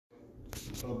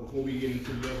Before we get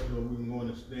into the lesson, we can go on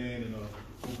and stand and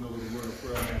open up with a word of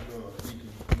prayer. And after Deacon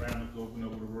Randall to open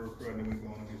up with a word of prayer, then we're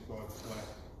going to get started with class.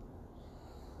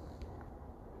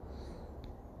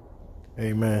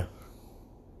 Amen.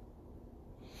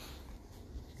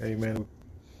 Amen.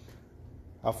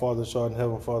 Our Father, which art in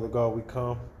heaven, Father God, we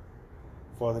come.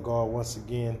 Father God, once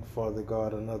again, Father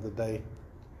God, another day.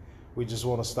 We just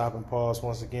want to stop and pause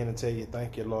once again and tell you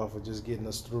thank you, Lord, for just getting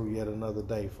us through yet another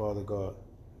day, Father God.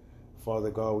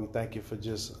 Father God, we thank you for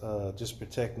just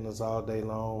protecting us all day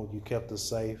long. You kept us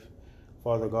safe.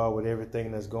 Father God, with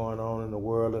everything that's going on in the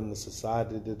world and the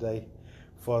society today,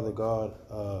 Father God,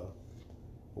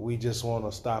 we just want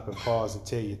to stop and pause and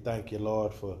tell you thank you,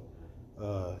 Lord, for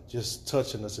just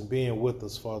touching us and being with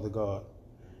us, Father God.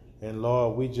 And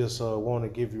Lord, we just want to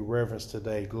give you reverence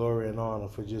today, glory and honor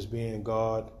for just being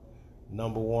God,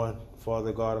 number one,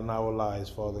 Father God, in our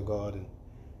lives, Father God. And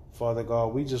Father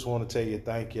God, we just want to tell you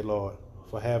thank you, Lord,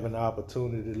 for having the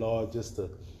opportunity, Lord, just to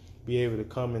be able to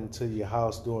come into your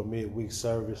house during midweek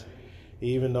service,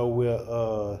 even though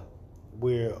we're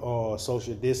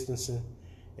social distancing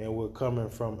and we're coming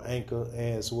from Anchor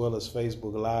as well as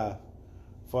Facebook Live.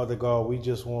 Father God, we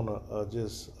just want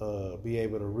to be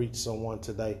able to reach someone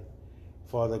today,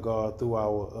 Father God, through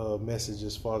our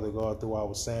messages, Father God, through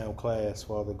our sound class,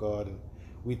 Father God. And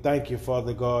we thank you,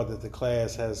 Father God, that the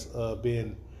class has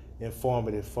been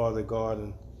informative, Father God.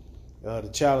 And the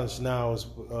challenge now is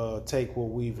take what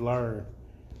we've learned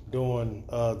during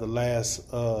the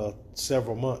last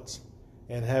several months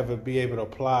and have it be able to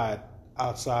apply it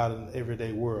outside in the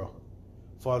everyday world.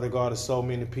 Father God, there's so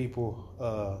many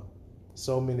people,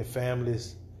 so many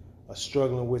families are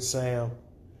struggling with sound.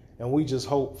 And we just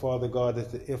hope, Father God,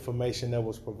 that the information that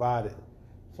was provided,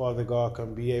 Father God,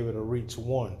 can be able to reach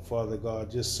one, Father God,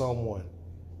 just someone.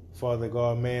 Father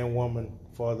God, man, woman,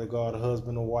 Father God,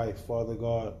 husband or wife, Father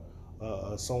God,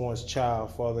 someone's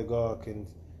child, Father God, can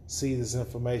see this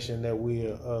information that we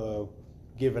are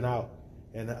giving out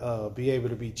and be able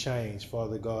to be changed,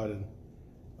 Father God. And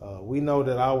we know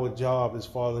that our job is,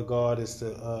 Father God, is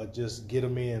to just get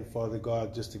them in, Father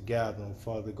God, just to gather them,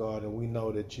 Father God. And we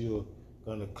know that you're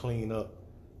going to clean up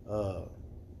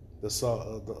the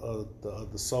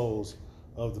souls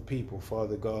of the people,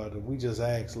 Father God. And we just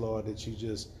ask, Lord, that you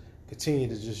just continue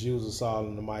to just use us all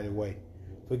in a mighty way.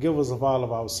 Forgive us of all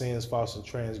of our sins, faults, and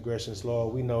transgressions,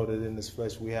 Lord. We know that in this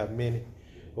flesh we have many,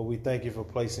 but we thank you for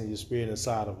placing your spirit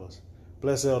inside of us.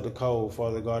 Bless Elder Cole,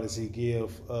 Father God, as he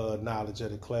give knowledge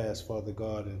of the class, Father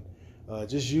God, and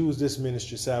just use this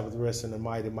ministry, Sabbath Rest, in a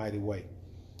mighty, mighty way.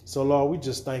 So, Lord, we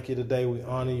just thank you today. We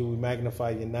honor you. We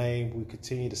magnify your name. We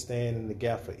continue to stand in the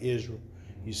gap for Israel.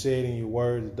 You said in your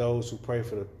word that those who pray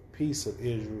for the peace of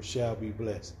Israel shall be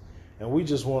blessed. And we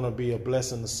just want to be a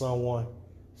blessing to someone,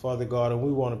 Father God, and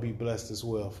we want to be blessed as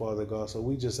well, Father God. So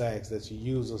we just ask that you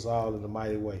use us all in a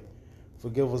mighty way.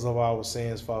 Forgive us of our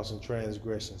sins, faults, and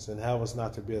transgressions, and have us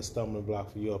not to be a stumbling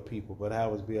block for your people, but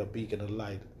have us be a beacon of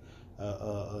light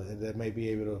that may be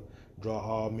able to draw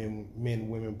all men,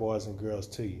 women, boys, and girls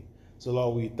to you. So,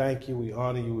 Lord, we thank you, we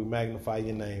honor you, we magnify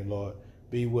your name, Lord.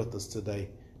 Be with us today.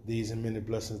 These and many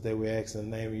blessings that we ask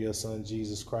in the name of your Son,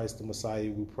 Jesus Christ, the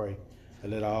Messiah, we pray.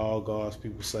 And let all God's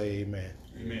people say amen.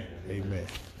 Amen. Amen.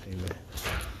 Amen.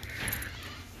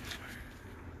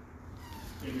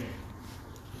 Amen.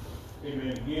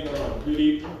 Amen. Again, good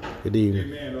evening. Good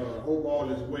evening. Amen. Hope all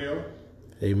is well.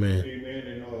 Amen.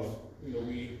 Amen. And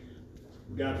we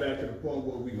got back to the point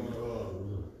where we're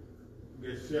gonna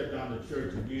get shut down the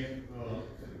church again.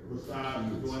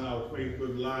 Besides doing our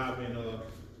Facebook Live and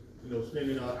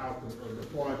sending out the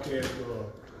podcast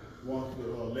once the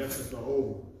lessons are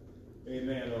over.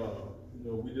 Amen.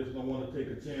 We just don't want to take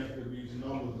a chance with these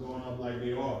numbers going up like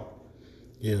they are.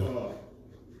 Yeah.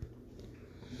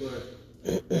 But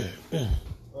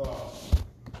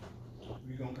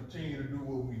we're gonna continue to do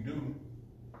what we do.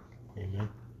 Amen.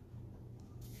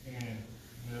 And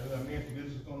as I mentioned,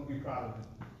 this is gonna be probably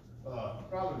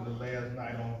the last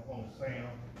night on Sam.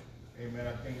 Amen.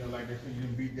 I think like they said, you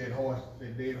didn't beat that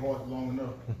dead horse long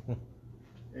enough.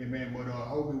 Amen. But I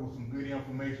hope it was some good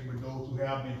information with those who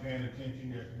have been paying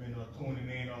attention, that's been tuning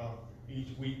in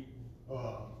each week.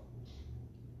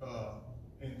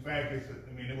 In fact,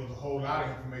 it was a whole lot of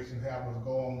information to have us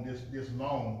go on this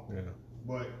long. Yeah.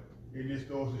 But it just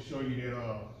goes to show you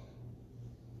that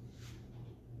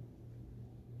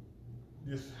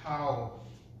just how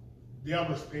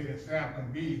devastating sound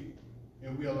can be,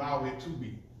 and we allow it to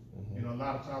be. Mm-hmm. A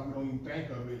lot of times we don't even think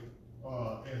of it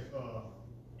as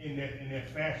in that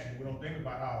fashion. We don't think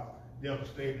about how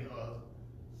devastating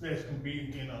sex can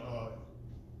be in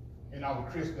in our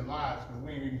Christian lives, because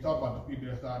we ain't even talk about the people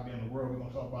that's out there in the world. We're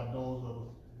gonna talk about those of us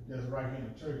that's right here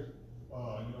in the church. You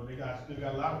know, still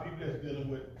got a lot of people that's dealing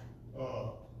with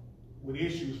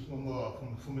issues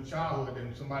from a childhood,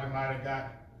 and somebody might have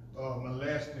got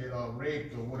molested or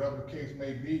raped or whatever the case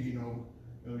may be. You know,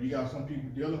 you got some people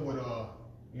dealing with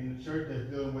in the church that's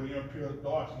dealing with impure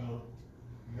thoughts. You know,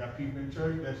 you got people in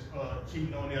church that's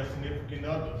cheating on their significant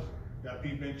others. You got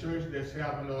people in church that's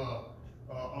having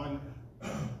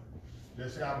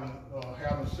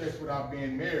having sex without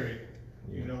being married.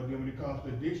 You know, then when it comes to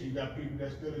addiction, you got people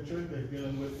that's still in church that's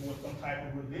dealing with some type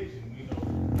of addiction. You know,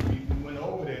 we went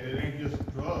over that. It ain't just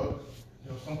drugs.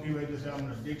 You know, some people are just having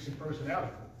an addiction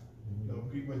personality. You know,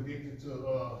 people addicted to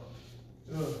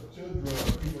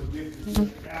drugs, people addicted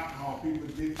to alcohol, people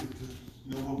addicted to,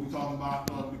 you know, what we talking about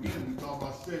at the beginning. We talk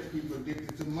about sex, people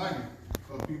addicted to money,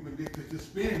 people addicted to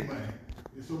spending money.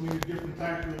 There's so many different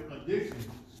types of addictions.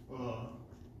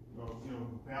 You know,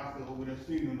 Pastor over there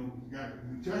speaking, we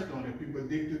touched on it. People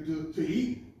addicted to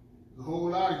eating. There's a whole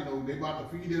lot, you know, they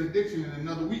about to feed their addiction in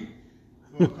another week.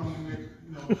 So coming next,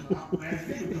 you know,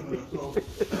 Thanksgiving coming up.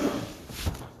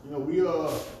 So, you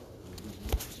know,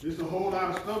 there's a whole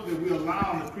lot of stuff that we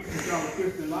allow to creep into our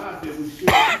Christian lives that we should.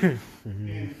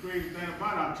 And the crazy thing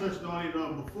about it, I touched on it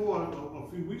before a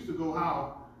few weeks ago,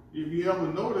 how if you ever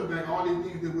notice that all these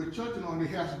things that we're touching on, it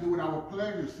has to do with our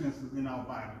pleasure senses in our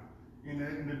body. And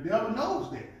the devil knows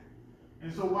that.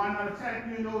 And so why not attack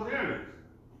you in those areas?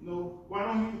 You know, why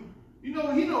don't he know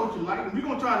what you like? And we're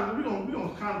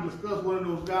gonna kind of discuss one of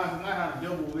those guys and not how the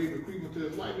devil was able to creep into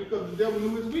his life, because the devil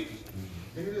knew his weakness.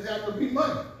 And it just happened to be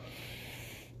money.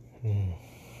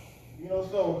 You know,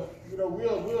 so you know,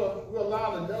 we'll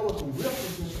allow the devil to whip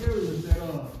us in areas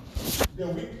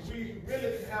that we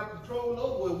really can have control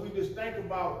over if we just think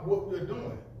about what we're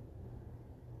doing.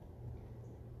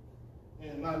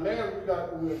 And now last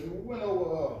we went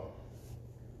over,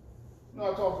 I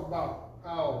talked about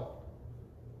how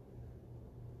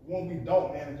when we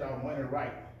don't manage our money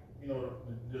right, you know,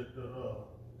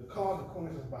 the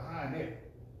consequences behind that.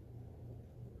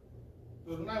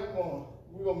 So tonight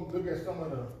we're gonna look at some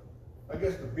of the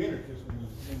benefits when you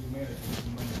manage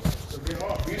your money right. So there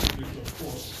are benefits, of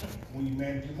course, when you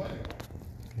manage your money right.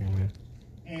 Amen.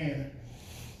 And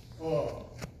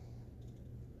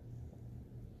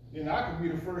then I could be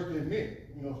the first to admit,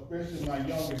 you know, especially in my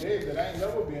younger days, that I ain't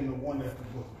never been the one that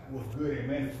was good at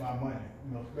managing my money.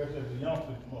 You know, especially as a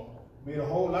youngster, you know, made a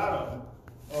whole lot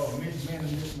of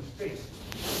mismanagement mistakes.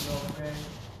 You know what I'm saying?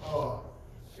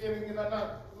 And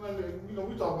you know,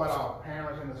 we talk about our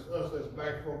parents and us as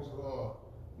black folks.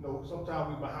 You know, sometimes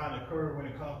we behind the curve when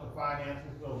it comes to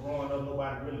finances. You know, growing up,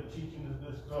 nobody really teaching us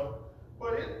this stuff.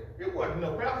 But it wasn't. You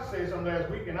know, Pastor said something last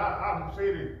week, and I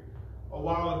said it a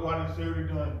while ago. I didn't say we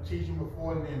done teaching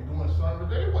before and then doing something,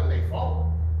 but it wasn't their fault.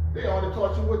 They only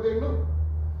taught you what they knew.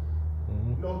 Mm-hmm.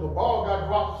 You know, the ball got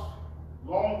dropped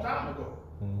a long time ago.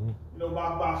 Mm-hmm. You know,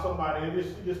 by somebody, and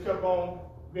it just kept on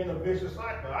being a vicious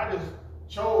cycle. I just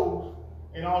chose,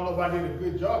 and I don't know if I did a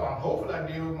good job. I'm hoping I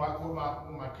did with my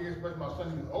kids, especially my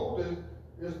son who's older,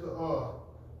 is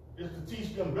to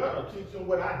teach them better, teach them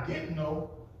what I didn't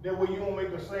know. That way you don't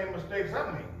make the same mistakes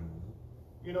I made.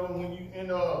 You know, when you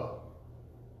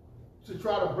to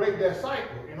try to break that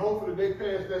cycle, and hopefully they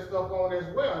pass that stuff on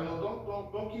as well. You know,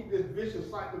 don't keep this vicious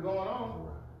cycle going on.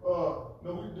 You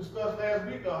know, we discussed last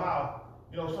week of how,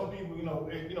 you know, some people, you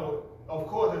know, of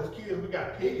course as kids we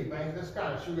got piggy banks. That's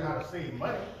kind of show you how to save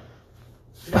money.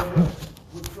 You know,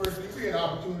 first if we had an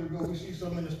opportunity to go, we see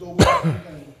something in the store, we're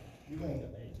gonna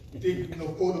take, you know,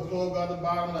 pull the plug out the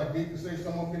bottom, like they can say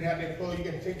someone can have that plug. You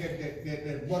got to take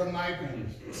that butter knife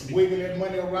and wiggle that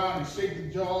money around and shake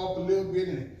the jaw up a little bit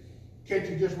and catch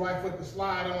it just right for it to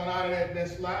slide on out of that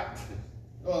slot.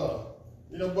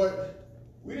 You know, but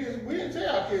we didn't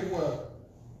tell our kids, well,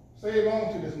 save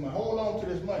on to this money, hold on to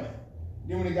this money.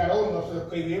 Then when they got old enough, said,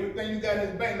 okay, everything you got in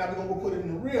this bank, now we're gonna go put it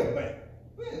in the real bank.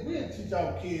 We didn't teach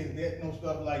our kids that, no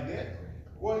stuff like that.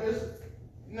 Well,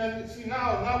 now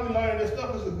we learning this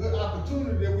stuff. Is a good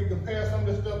opportunity that we can pass some of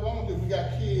this stuff on to. We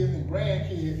got kids and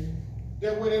grandkids.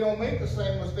 That way they don't make the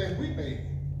same mistakes we made.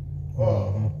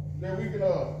 That we can,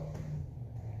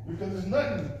 because it's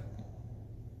nothing,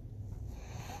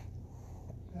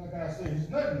 how can I say, it's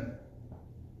nothing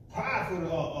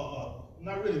prideful,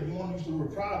 not really one used to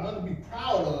be proud, nothing to be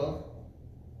proud of.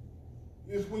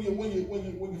 It's when your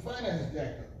finances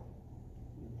jacked up.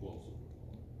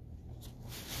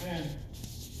 And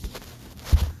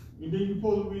then you're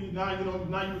supposed to be, now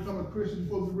you become a Christian, you're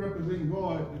supposed to be representing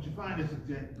God, but your finances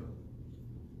jacked up.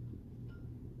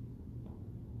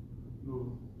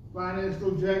 Finance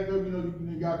so jacked up,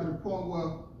 you got to the point where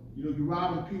You know, you're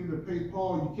robbing Peter to pay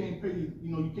Paul. You can't pay,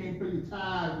 you can't pay your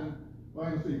tithes and, well,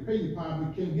 I can say pay your tithes, but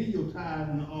you can't give your tithes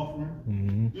and the offering.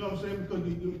 Mm-hmm. You know what I'm saying? Because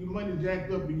your money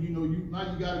jacked up, and now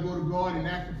you got to go to God and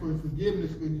ask him for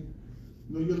forgiveness because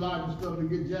you allowed your stuff to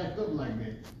get jacked up like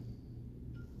that.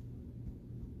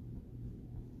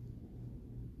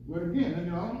 But again,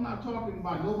 I'm not talking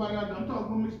about nobody out there. I'm talking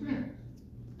from experience.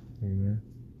 Amen.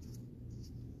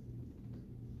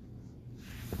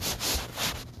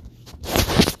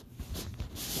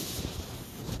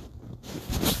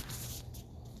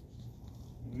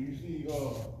 You see,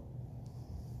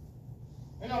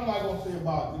 and I'm not gonna say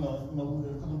about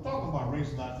because I'm talking about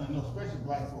race a lot of times, especially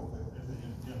black folk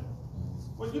in general.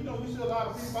 But you see a lot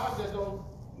of people out there don't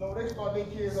they start their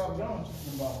kids off young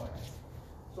teaching about life.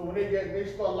 So when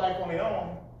they start life on their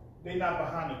own, they not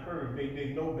behind the curve.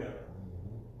 They know better.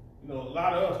 A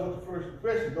lot of us, what the first,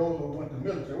 especially those who went to the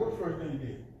military, what the first thing you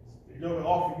did? They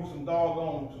offer you some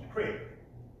credit.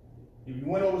 If you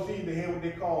went overseas, they had what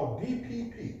they call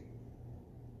DPP,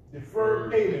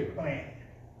 Deferred Payment Plan.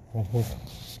 You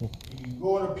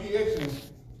go to PX, and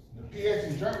the PX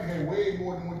in Germany had way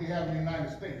more than what they have in the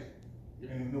United States.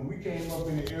 And we came up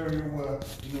in the area where,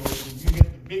 if you get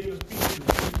the biggest piece, the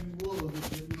bigger you was,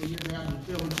 you had to have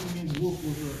the 17-inch wolf or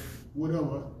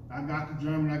whatever. I got the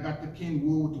German, I got the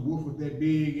Kenwood with the wolf was that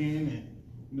big in, and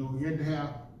you had to have,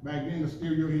 back then the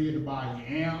stereo, you had to buy your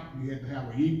amp, you had to have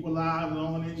an equalizer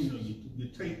on it, your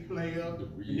tape player,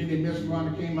 and then they messed around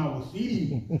and came out with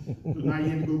CD. So now you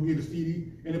had to go get a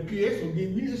CD, and the PX will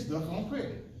give you this stuff on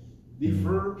credit.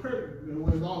 Deferred credit,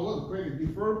 what it all was, credit,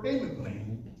 deferred payment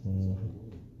plan.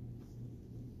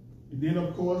 And then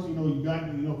of course, you got,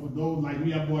 for those like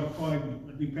me, I bought a car,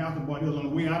 the pastor bought his on the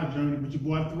way out of Germany, but you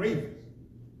bought the Ravens.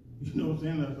 You know what I'm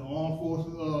saying? That's the armed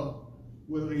forces,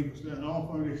 an armed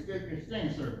forces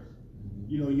exchange service.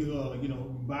 You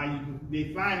buy,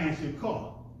 they finance your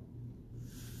car.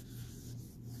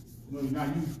 Now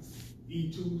you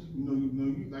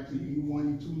E2, like I said, you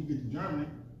want E2, you get to Germany,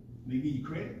 they give you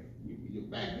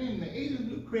credit. Back then in the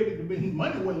 80s, credit,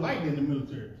 money wasn't like that in the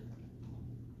military.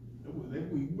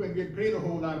 You wouldn't get paid a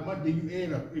whole lot of money. Then you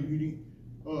add if you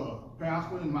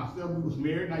pastor and myself, we was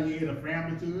married, now you add a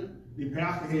family to it. The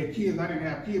pastor had kids, I didn't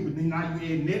have kids, but then now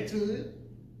you add net to it.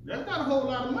 That's not a whole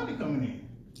lot of money coming in.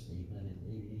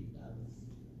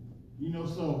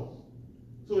 So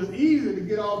it's easy to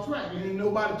get off track, and ain't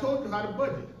nobody told you how to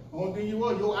budget. Only thing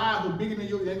your eyes are bigger than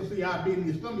your, they don't see how big in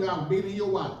your stomach, your eyes are bigger than your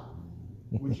wallet.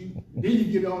 Then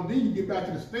you get back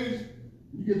to the States,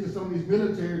 you get to some of these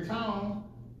military towns,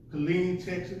 Killeen,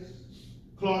 Texas,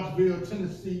 Clarksville,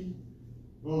 Tennessee,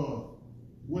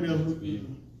 what else?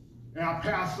 El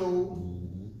Paso.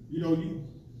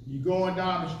 You going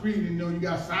down the street and you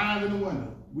got signs in the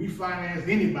window. We finance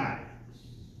anybody,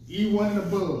 E1 and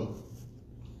above.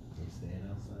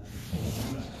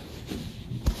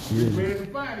 It's ready to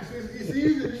find it. It's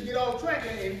easy to get off track,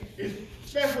 and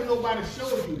that's when nobody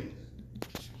shows you this.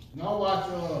 I watched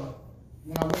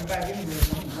when I went back in there,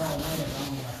 I'm grown man, I'm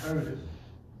in my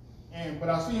 30s. But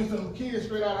I seen some kids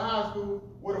straight out of high school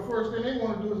where the first thing they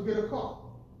want to do is get a car.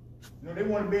 They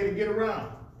want to be able to get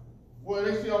around. Well,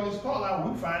 they see on this car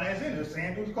line, we finance it. They're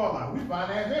saying through the car line, we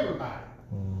finance everybody.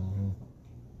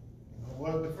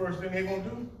 What's the first thing they're going to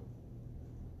do?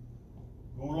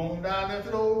 Go on down there to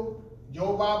the old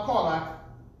Joe Bob car lot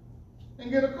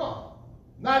and get a car.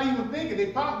 Not even thinking they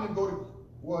probably go to,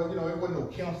 it wasn't no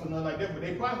council or nothing like that, but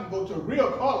they probably go to a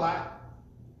real car lot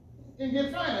and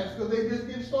get financed because they just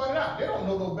get started out. They don't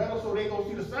know no better, so they go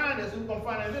see the sign that says we're going to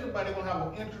finance anybody. They're going to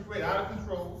have an interest rate out of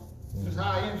control. This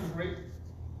high interest rate.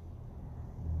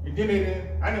 And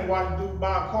then I didn't watch a dude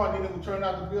buy a car, then it would turn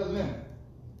out to be a lemon.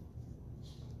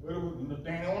 Well, it was the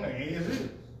thing on it, as is.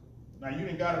 Now you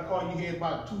done got a car you had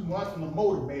about 2 months and the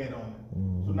motor bad on it.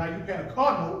 So now you paying a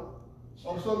car note,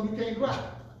 all of a sudden you can't drive.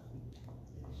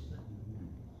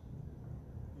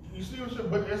 You see what I'm saying?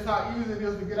 But that's how easy it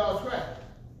is to get off track.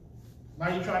 Now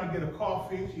you're trying to get a car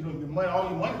fixed, you don't get money, all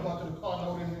your money going to the car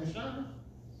note and the insurance.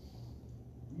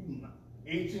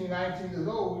 18, 19 years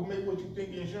old, you make what you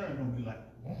think the insurance gonna be like.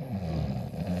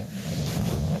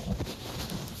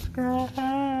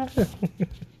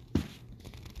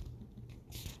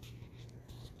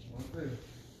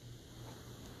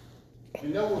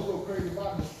 And that was so crazy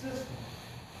about the system.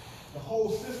 The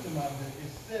whole system out there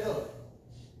is set up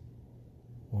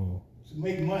to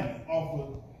make money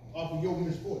off of your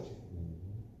misfortune.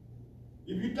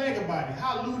 If you think about it,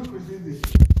 how ludicrous is this?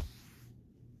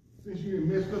 Since you done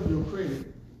messed up your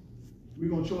credit, we're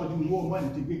going to charge you more money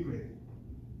to get credit.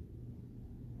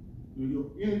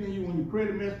 Anything when your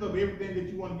credit messed up, everything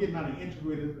that you want to get, now the interest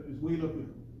rate is way up here.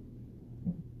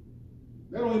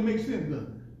 That don't even make sense, does it?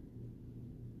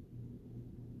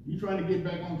 You trying to get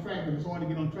back on track, but it's hard to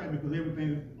get on track because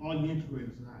everything, all your interest rates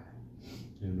is high.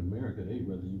 In America, they'd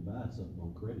rather you buy something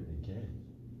on credit than cash.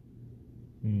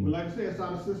 Well, like I said, it's how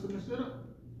the system is set up.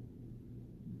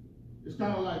 It's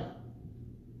kind of like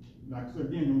I said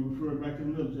again, we refer back to the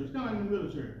military. It's kind of like the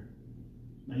military.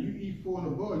 Now you eat 4 and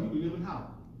above, you can live in house.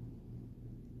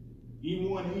 Eat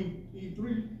 1 and eat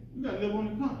 3, you gotta live on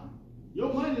the come.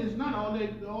 Your money is not all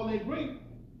that great.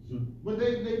 But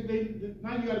they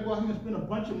now you gotta go out here and spend a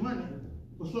bunch of money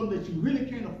for something that you really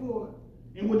can't afford.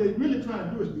 And what they're really trying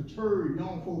to do is deter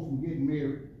young folks from getting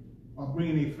married or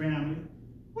bringing their family.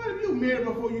 What if you married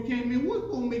before you came in? What's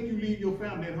gonna make you leave your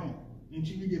family at home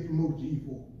until you get promoted to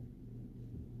E4?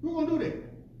 Who's gonna do that?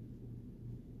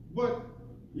 But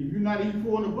if you're not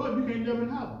E4 and above, you can't live in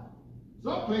house.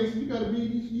 Some places you gotta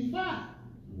be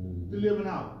E5 to live in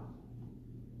house.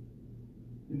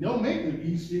 And don't make it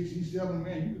E6, E7,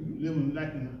 man. You living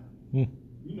like in a,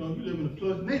 you know, you live in a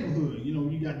plush neighborhood. You know,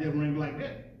 you got that ring like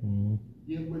that.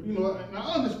 Yeah, but you know, and I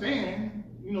understand,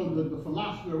 you know, the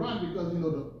philosophy around it because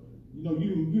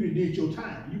you did your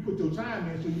time. You put your time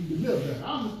in so you can live there.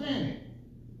 I understand it.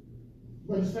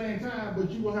 But at the same time,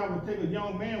 but you will have to take a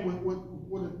young man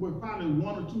with probably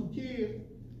 1 or 2 kids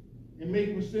and make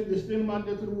him send them out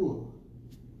there to the woods.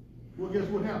 Well, guess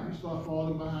what happens? You start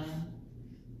falling behind.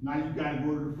 Now you got to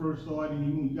go to the first sergeant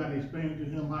and you got to explain to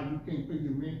him how you can't pay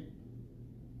your rent.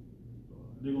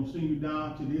 They're going to send you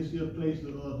down to this here place to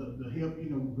help, you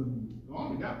know, because the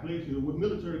Army got places, with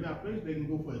military got places, they can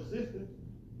go for assistance.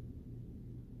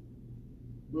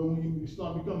 But when you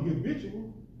start becoming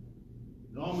habitual,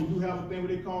 the Army do have a thing what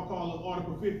they call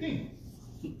Article 15.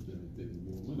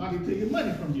 Now they take your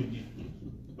money from you again.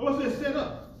 What's that set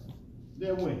up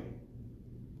that way?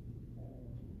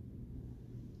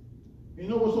 You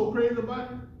know what's so crazy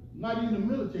about it? Not even the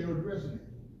military are addressing it.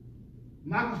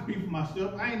 Not to speak for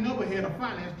myself, I ain't never had a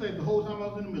finance class the whole time I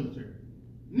was in the military.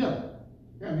 Never.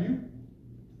 Have you?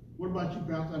 What about you,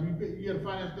 Pastor? Have you had a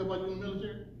finance class while you were in the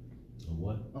military? A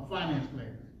what? A finance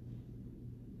class.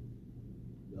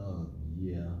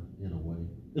 Yeah, in a way.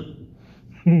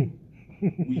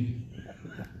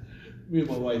 Me and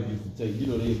my wife used to take, you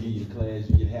know, they'd give you a class,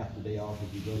 you get half the day off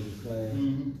if you go to the class.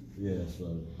 Yeah, so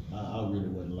I really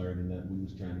wasn't learning that. We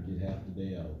was trying to get half the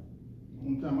day off.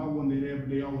 One time I wasn't there every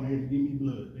day, all they had to give me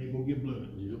blood. They go get blood.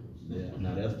 Yep. Yeah,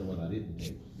 now that's the one I didn't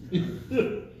take.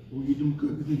 We'll get them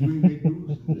cookies and Green Bay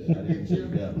Juice. Yeah, I didn't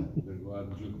take that. Go out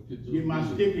and drink a picture. Get my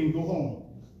stick and go home.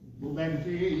 Go back and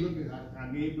say, hey, look, I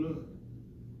gave blood.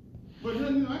 But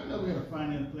then, you know, I never had a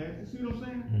finance class. You see what I'm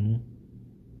saying?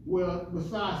 Well,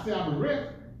 besides Sabbath rest,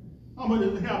 how many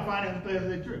does have finance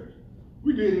classes at church?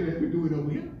 We did it. We do it over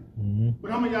here.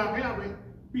 But how many of y'all have it?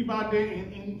 People out there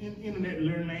in internet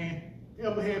learning land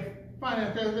ever have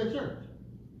finance classes at church?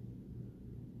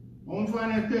 Only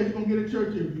finance class you're gonna get at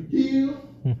church if you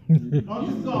give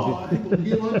unto God, He's gonna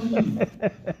give unto you.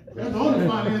 That's the only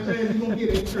finance class you're gonna get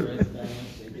at church.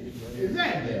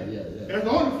 Exactly. Yeah. That's the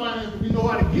only finance if you know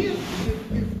how to give.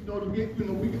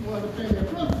 We can understand that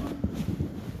principle.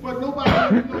 But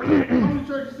nobody, you know, the only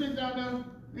church sit down there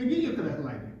and give you a class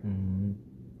like that.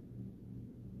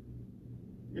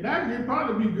 It actually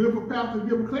probably be good for pastors to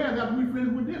give a class after we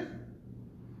finish with this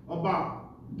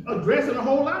about addressing a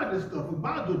whole lot of this stuff,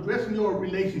 about addressing your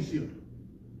relationship,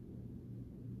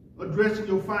 addressing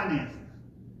your finances,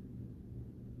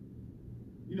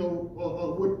 you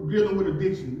know, dealing with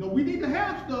addiction. You know, we need to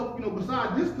have stuff, you know,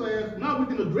 besides this class. Now we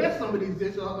can address some of these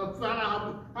issues, find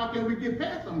out how can we get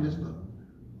past some of this stuff.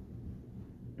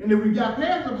 And if we got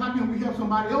past them, how can we help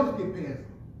somebody else get past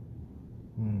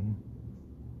them?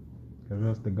 Because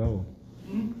that's the goal.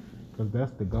 Because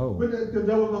that's the goal. Because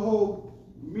that was the whole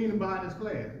meaning behind this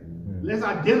class. Let's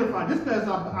identify. This class is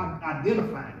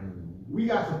identifying. We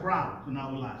got some problems in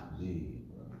our lives.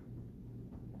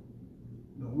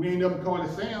 No, we ain't never called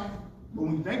it Sam, but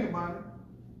when you think about it,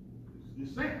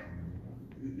 it's Sam.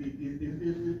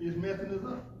 It's messing us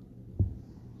up.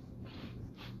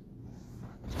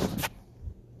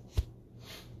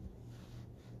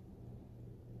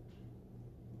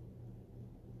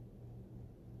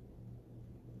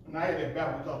 And I had that back,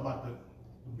 we talk about the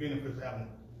benefits of having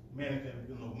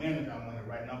managing our money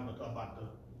right now. We're going to talk about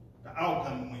the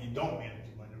outcome when you don't manage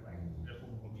your money right. That's what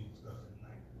we're going to be discussing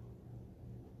tonight.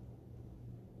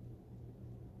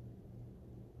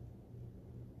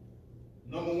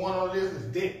 Number one on this is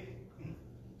debt.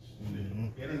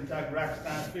 It doesn't take rocket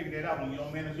science to figure that out. When you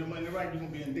don't manage your money right, you're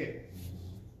going to be in debt.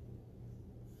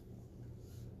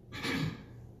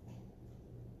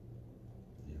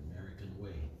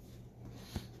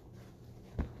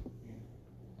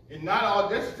 And not all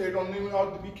necessary, don't even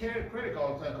have to be credit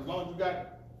all the time. As long as you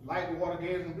got light, water,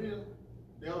 gas, and bills,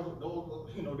 those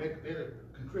you know, they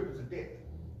contribute to debt.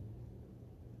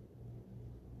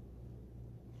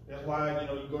 That's why, you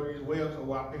know, you go to these websites,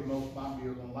 where I pay most of my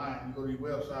bills online, you go to these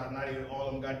websites, now all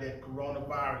of them got that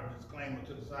coronavirus disclaimer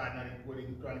to the side, now where they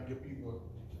trying to give people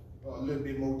a little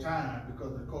bit more time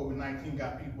because the COVID-19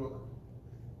 got people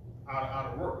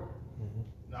out of work.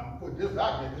 Now I'm gonna put this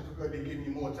out there just because they giving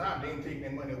you more time, they ain't taking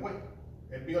their money away.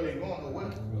 That bill ain't going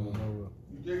nowhere.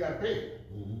 You still gotta pay it.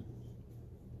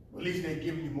 At least they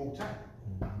giving you more time.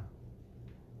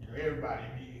 You know, everybody,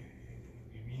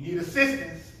 if you need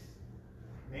assistance,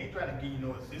 they ain't trying to give you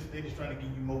no assistance, they just trying to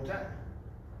give you more time.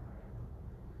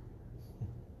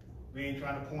 They ain't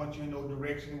trying to point you in no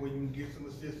direction where you can get some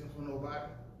assistance from nobody.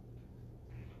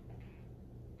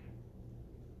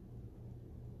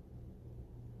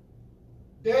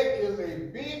 Debt is a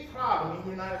big problem in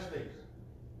the United States.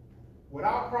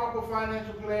 Without proper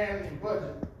financial plans and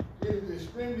budget, it is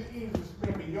extremely easy to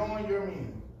spend beyond your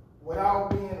means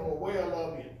without being aware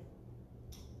of it.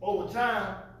 Over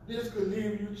time, this could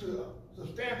lead you to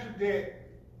substantial debt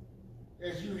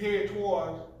as you head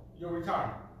towards your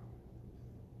retirement.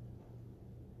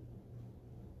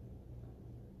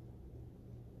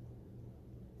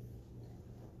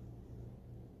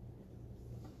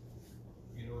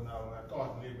 You know, now when I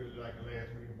talked a little bit like last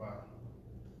week about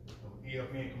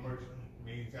EFN commercial,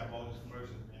 they used to have all these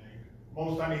commercials, and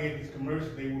most time they had these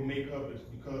commercials they would make up is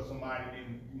because somebody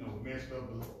didn't, you know, messed up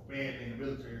badly in the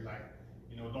military, like,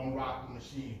 you know, don't rock the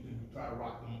machine. You try to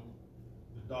rock them,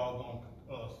 the doggone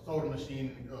soda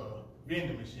machine,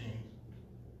 vending machines.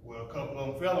 Well, a couple of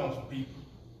them fell on some people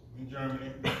in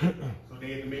Germany, so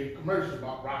they had to make a commercial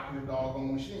about rocking the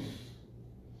doggone machines.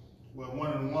 Well,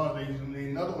 one of the ones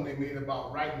another one they made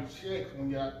about writing checks when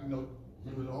you know,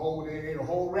 it was they had a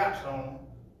whole rap song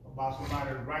about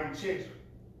somebody writing checks,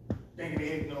 thinking they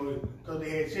had, you know, because they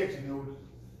had checks, you know,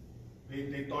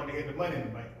 they thought they had the money in the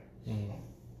bank.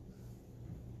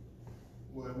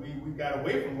 Well, we got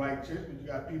away from writing checks, but you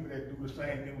got people that do the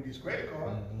same thing with these credit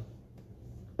cards.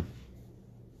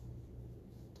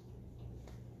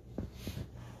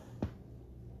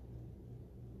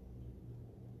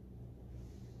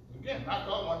 Again, not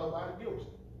talking about nobody guilty.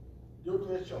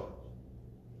 Guilty as charged.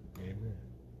 Amen.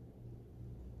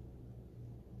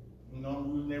 You know, I'm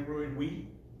using that word we.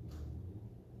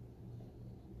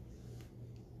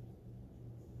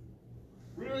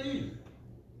 Real easy. You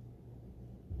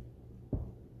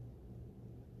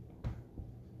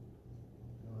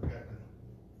know, we got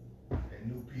that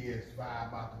new PS5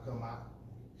 about to come out.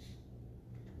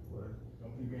 Well,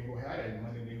 some people ain't gonna have that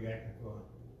money they asking for.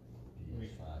 When they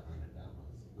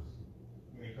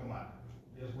come out,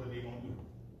 that's what they gonna do.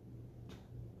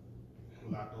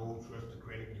 Pull out the old trusted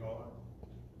credit card,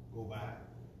 go buy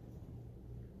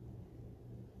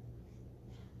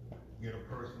it. Get a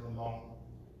personal loan,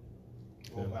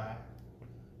 go buy it.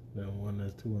 That one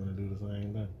that's 200 do the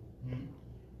same thing.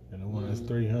 And the one that's Mhm.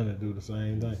 300 do the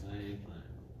same thing. Same thing.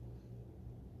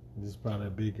 This is probably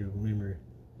a bigger memory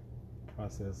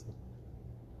processor.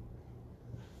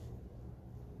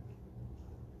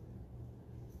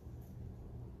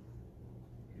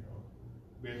 You know,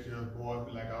 bet your boys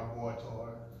be like our boy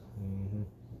toys.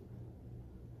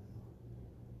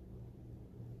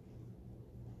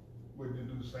 We do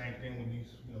the same thing with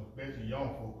these, you know, especially young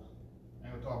folks. I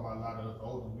ain't gonna talk about a lot of us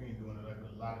older, we ain't doing it, like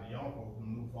a lot of the young folks,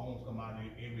 new phones come out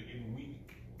every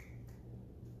week.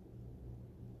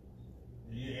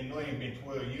 Yeah, and no, it ain't been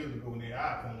 12 years ago when the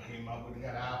iPhone came out, but they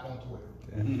got an iPhone 12.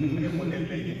 That's what they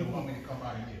let you know how many come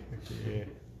out a year.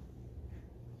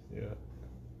 Yeah.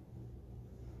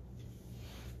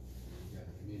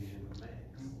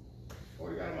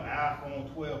 Or you got an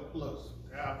iPhone 12 Plus,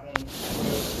 iPhone 12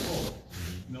 Pro.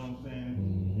 You know what I'm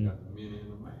saying? Got the million in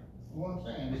the bank. What I'm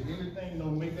saying, is anything, you know,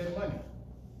 make that money.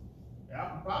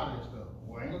 Apple proud of that stuff.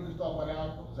 Well, I ain't gonna just talk about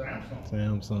Apple, Samsung.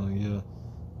 Samsung, yeah.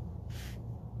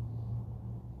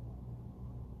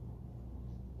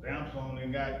 Samsung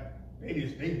they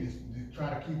just try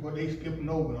to keep what they skipping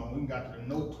over on. We got to the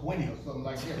Note 20 or something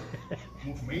like that.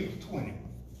 Went from 8 to 20.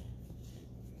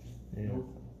 Yeah. You know,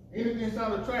 anything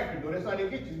sound attractive though, that's how they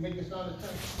get you, make it sound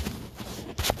attractive.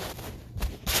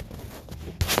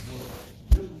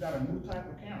 This one got a new type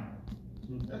of camera.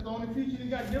 That's the only feature they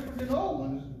got different than the old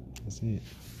ones. That's it.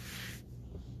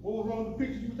 What was wrong with the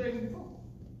pictures you were taking before?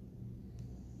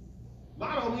 A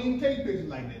lot of them ain't even take pictures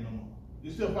like that no more.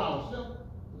 It's still for ourselves.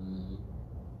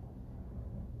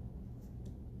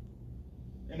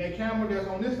 And that camera that's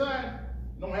on this side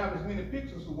don't have as many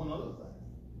pixels as one on the other side.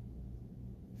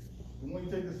 The one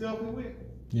you take the selfie with,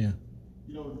 Yeah.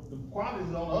 You know, the quality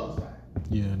is on the other side.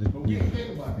 Yeah. But we ain't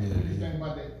think about that. Yeah, We just yeah. think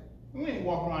about that. We ain't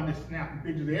walking around just snapping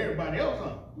pictures of everybody else,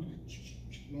 huh? We just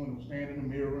you know, stand in the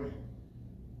mirror and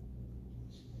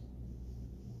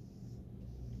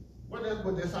but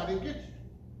that's how they get you.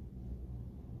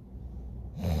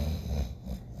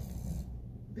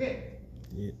 Then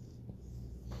Yeah.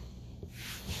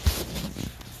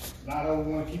 a lot of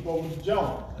them want to keep over the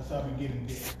Jones. That's how we get in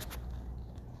debt.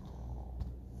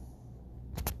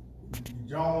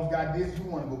 Jones got this, you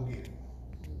want to go get it.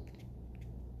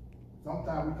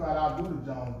 Sometimes we try to outdo the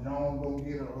Jones. Jones go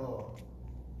get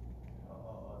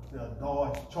a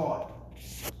Dodge Charger.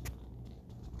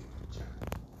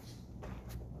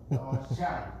 Dodge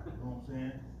Challenger, you know what I'm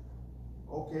saying?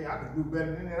 Okay, I can do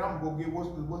better than that. I'm gonna go get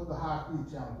what's the high speed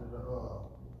Challenger?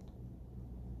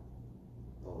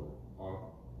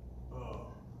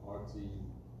 RT.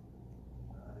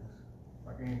 I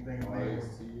can't even think of the name.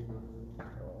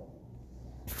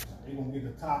 They gonna get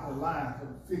the top of the line for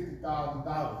 $50,000,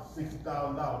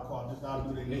 $60,000 car just out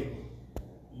do their neighbor.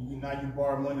 Now you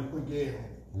borrow money to put gas on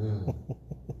it.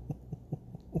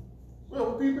 Well,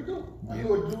 what people do. I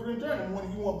knew a dude in Germany when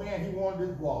he wanted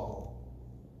this Volvo.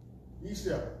 He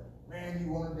said, man, he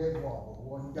wanted that Volvo.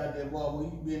 When he got that Volvo,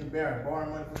 he be in the bar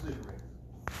borrowing money for cigarettes.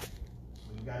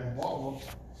 When he got his Volvo,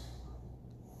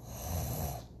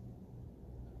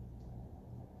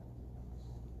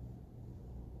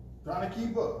 trying to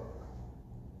keep up.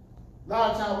 A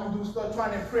lot of times we do stuff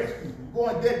trying to impress people. You go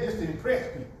in debt just to impress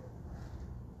people.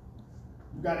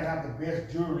 You gotta have the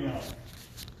best jewelry on.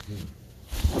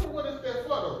 What is that for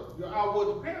though? You're out with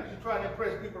the parents, you're trying to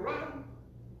impress people around.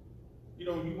 You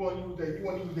know, you want to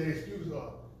use that excuse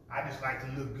of, I just like to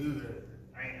look good.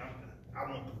 I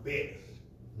want the best.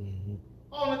 Mm-hmm.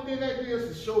 Only thing that is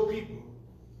to show people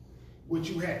what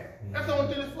you have. That's the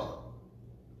only thing it's for.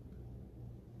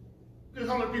 Because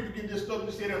how many people get this stuff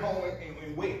to sit at home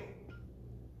and wait?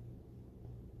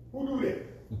 Who do that?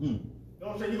 Mm-hmm. You know what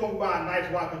I'm saying? You're going to buy a nice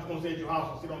watch, but you're going to sit at your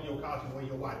house and sit on your couch and wear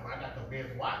your watch. I got the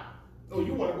best watch. No,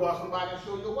 you want to go out somebody and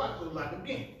show your watch. So like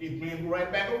again, it brings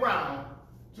right back around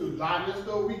to a lot of the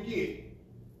stuff we get.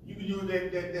 You can use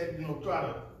that you know, try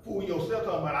to fool yourself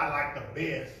talking about I like the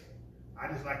best.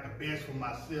 I just like the best for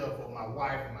myself or my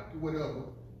wife or my whatever.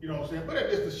 You know what I'm saying? But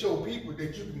it's just to show people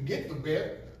that you can get the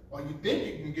best, or you think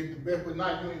you can get the best, but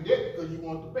now you're in debt because you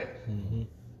want the best. Mm-hmm.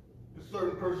 A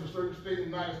certain person, certain state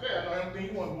in the United States, I know everything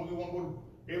you want to go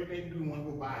to, everything you do, you want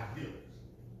to go buy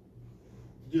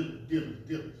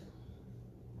dealers.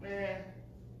 Man,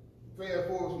 fast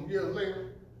forward some years later,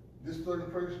 this certain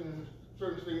person in a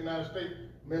certain state in the United States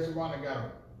mess around and got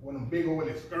one of them big old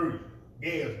excursions,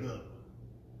 gas guzzlers,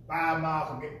 5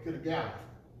 miles to the gallon.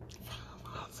 5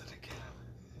 miles to the gallon.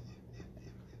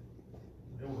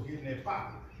 They was hitting their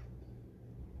pocket.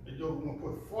 The joker gonna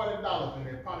put $40 in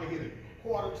there, probably hit a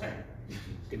quarter tank.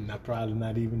 Probably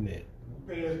not even that.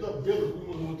 Paying stuff dealers, we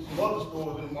was with some other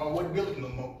stores and I wasn't dealing no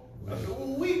more. I said,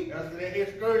 ooh wee, I said that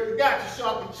excursion got you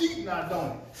sharp and cheap now,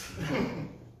 don't it?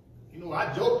 You know,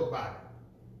 I joked about it.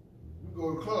 You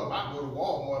go to the club, I go to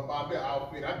Walmart, buy that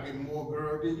outfit, I get more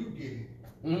girls than you getting.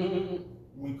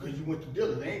 Mm-hmm. Because you went to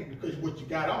dealers, they ain't because what you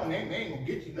got on, they ain't gonna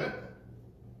get you nothing.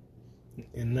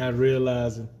 And not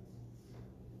realizing,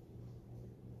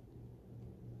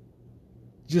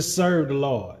 just serve the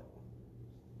Lord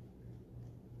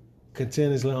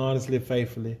continuously, honestly,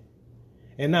 faithfully,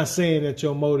 and not saying that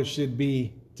your motive should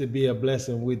be to be a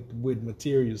blessing with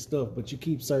material stuff, but you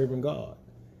keep serving God.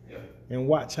 Yeah. And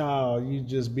watch how you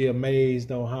just be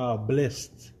amazed on how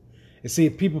blessed. And see,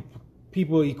 people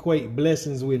equate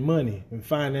blessings with money and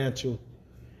financial.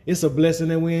 It's a blessing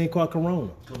that we ain't caught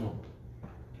Corona. Come on.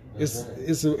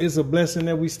 It's a blessing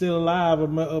that we still alive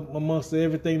amongst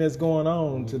everything that's going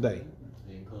on today.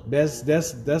 That's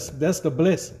the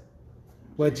blessing.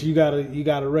 But you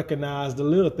gotta recognize the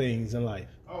little things in life.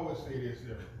 I always say this,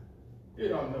 you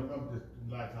know, I'm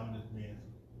just being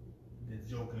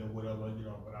joking or whatever, you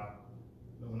know, but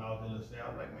when I was in LaSalle, I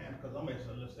was like, man, because I'm in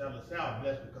LaSalle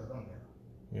blessed because I'm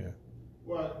there. Yeah.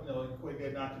 Well, you know, you equate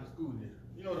that down to the school district.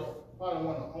 You know, probably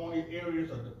one of the only areas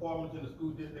or departments in the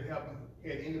school district that haven't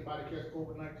had anybody catch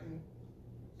COVID-19.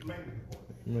 It's maintenance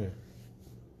department. Amen.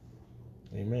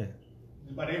 Amen.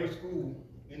 Just about every school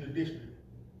in the district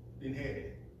didn't have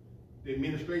it. The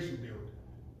administration building.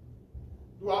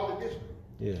 Throughout the district.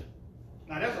 Yeah.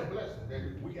 Now that's a blessing that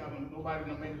we have nobody in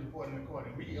the maintenance department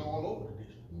recording. We all over the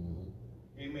district. Mm-hmm.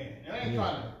 Amen. And I ain't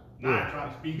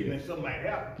trying to speak it and something like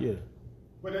that. Yeah.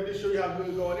 But that just show you how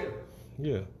good God is.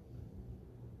 Yeah.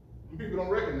 And people don't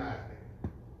recognize that.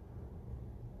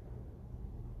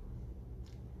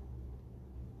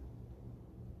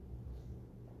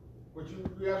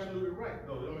 But you're absolutely right,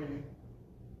 though. I mean,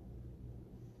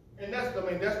 and that's the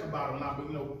bottom line. But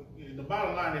you know, the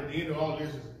bottom line at the end of all this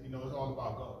is, you know, it's all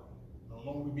about God. As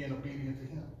long as we're being obedient to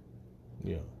Him.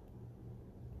 Yeah.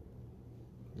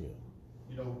 Yeah.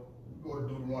 You know, go to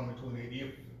Deuteronomy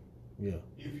 28.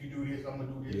 If you do this, I'm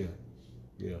gonna do this.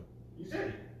 Yeah. Yeah. He said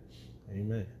it.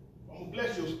 Amen. I'm gonna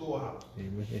bless your storehouse.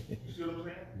 Amen. You see what I'm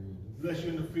saying? Bless you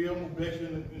in the field, I'm gonna bless you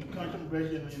in the country, I'm gonna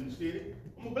bless you in the city.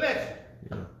 I'm gonna bless you.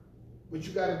 Yeah. But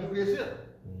you gotta do this here.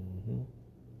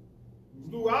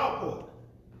 Do our part.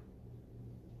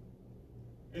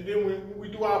 And then when we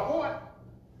do our part,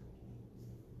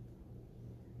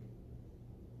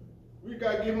 we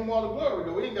gotta give Him all the glory,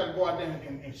 though. We ain't gotta go out there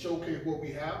and showcase what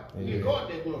we have. We give God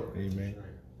that glory. Amen.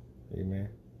 Amen.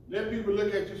 Let people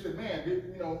look at you and say, man,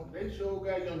 you know, they show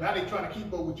God, you know, now they trying to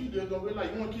keep up with you. They're gonna realize,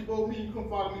 you want to keep up with me, you come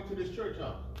follow me to this church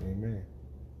house. Amen.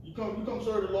 You come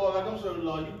serve the Lord, I come serve the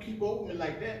Lord. You keep up with me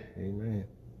like that. Amen.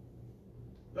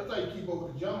 That's how you keep up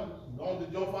with the Joneses.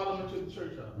 Don't follow them to the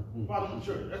church house. Follow them to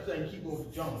church. That's how you keep up with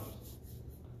the Joneses.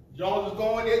 Jones is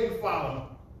going there, you follow them.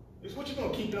 It's what you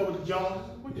gonna keep up with the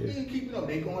Joneses. What you mean keeping up?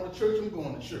 They going to church, I'm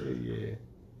going to church. Yeah.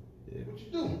 What you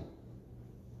doing?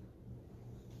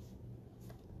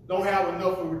 Don't have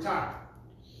enough to retire.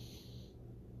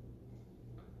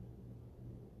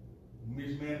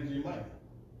 Mismanage your money.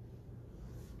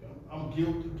 I'm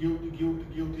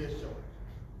guilty as charged.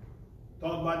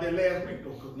 Talked about that last week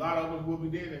though, because a lot of us will be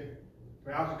there. And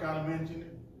perhaps I kind of mentioned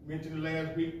it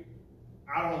last week.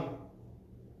 I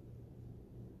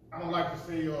don't like to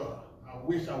say I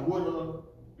wish I would have,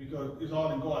 because it's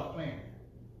all in God's plan.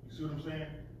 You see what I'm saying?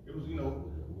 It was, you know,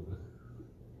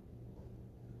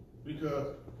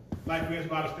 because like for instance,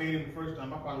 if I'd have stayed in the first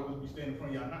time, I probably wouldn't be standing in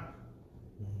front of y'all now.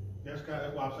 That's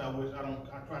why I say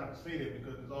I try not to say that,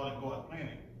 because it's all in God's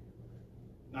planning.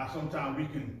 Now sometimes we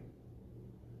can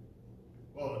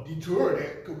detour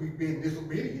that because we've been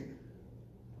disobedient.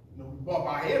 You know, we bump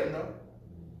our head enough.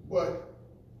 But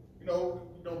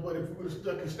but if we would have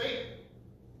stuck and stayed,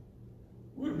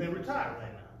 we would have been retired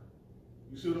right now.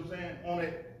 You see what I'm saying? On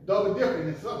that double dipping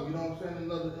in something, you know what I'm saying?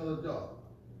 Another job.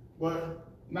 But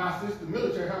now since the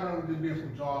military, how long have we been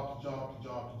from job to job to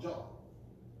job to job?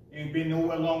 Ain't been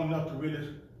nowhere long enough to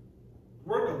really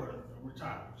work over a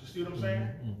retirement. You see what I'm saying?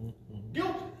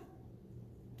 Guilty.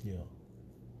 Yeah.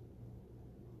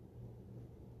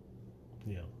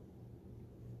 Yeah.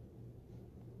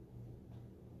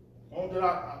 Only that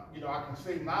I can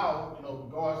say now,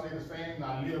 God say the same, and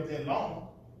I lived that long.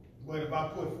 But if I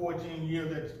put 14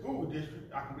 years at the school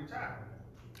district, I can retire.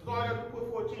 That's all I got to put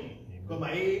 14. Because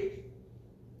my age,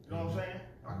 you know what I'm saying?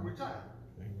 I can retire.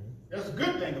 That's a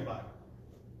good thing about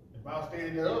it. If I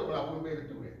stayed there other, I wouldn't be able to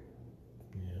do that.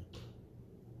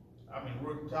 Yeah. I've been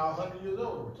working till I was 100 years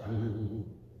old to retire.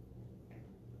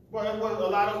 Well, that's what a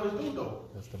lot of us do though.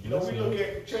 We look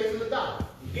at chasing the dollar.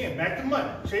 Again, back to money.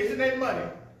 Chasing that money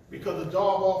because the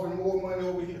job offering more money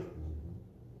over here.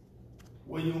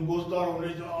 Well, you can go start on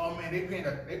this job, oh man, they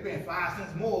paying 5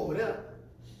 cents more over there.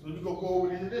 So you go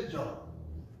over into this job.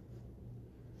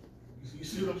 You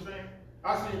see what I'm saying?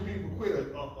 I seen people quit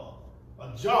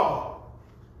a job,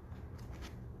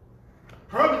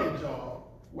 permanent job,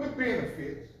 with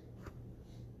benefits,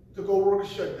 to go work a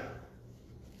shutdown.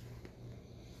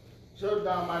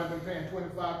 Shutdown might have been paying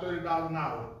 $25, $30 an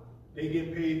hour. They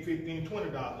get paid $15, $20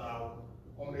 an hour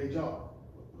on their job.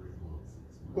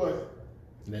 But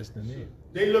less than that.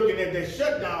 They looking at that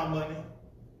shutdown money.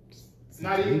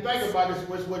 Not even think about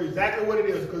this, what exactly what it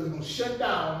is, because it's gonna shut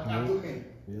down after a minute.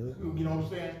 You know what I'm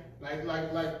saying?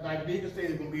 Like they just say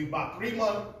it's gonna be about 3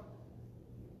 months.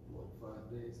 5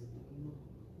 days.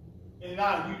 And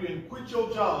now you didn't quit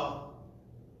your job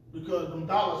because them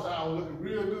dollar signs looking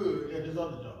real good at this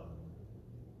other job.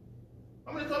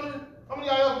 How many of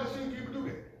y'all else have seen people do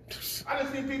that? I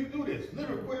done seen people do this,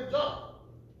 literally quit a job.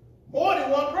 More than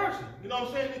one person. You know what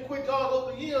I'm saying? They quit jobs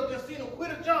over the years, just seen them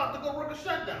quit a job to go work a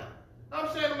shutdown. I'm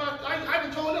saying I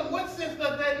done told them, what sense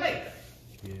does that make?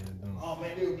 Yeah, no. Oh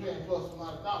man, they were paying plus a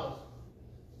lot of dollars.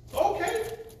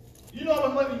 Okay. You know how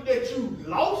much money that you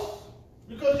lost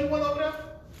because you went over there?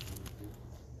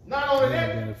 Not only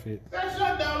that, benefit. That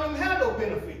shutdown didn't have no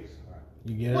benefits.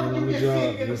 You get What if you another get job,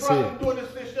 sick in the that's process of it. doing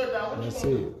this shutdown? What That's you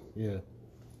gonna it. do? Yeah.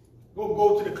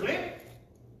 Go to the clinic?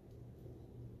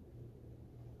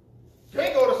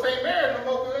 Can't go to St. Mary's no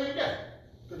more because they ain't got it.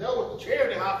 Because that was the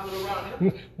charity hospital around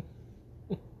here.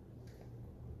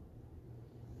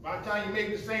 By the time you make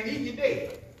the St. E, you're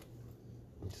dead.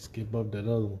 Skip up that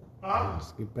other one. Huh?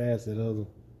 Skip past that other one.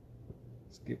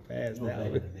 Skip past that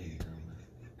one.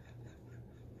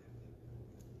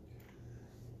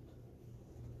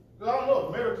 I don't know.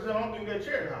 America, I don't think they're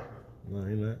charity hospital. No,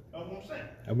 you're not. That's what I'm saying.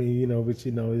 I mean, you know, but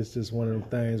you know, it's just one of them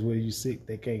things where you sick,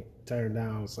 they can't turn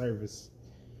down service.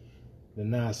 The They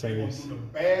gonna non-service. do the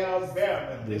bare. They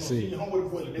gonna That's see it. you home with a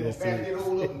bullet. They gonna That's pass it. that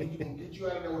hole up and then you gonna get you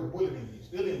out of there with a bullet in you,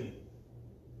 still in you.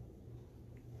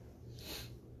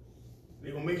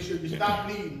 They gonna make sure you stop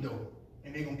bleeding though,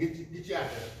 and they gonna get you out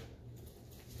there.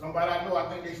 Somebody I know, I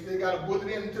think they still got a bullet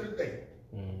in them to the day.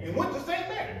 Mhm. And went to St.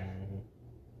 Mary. Mhm.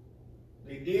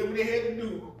 They did what they had to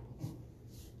do.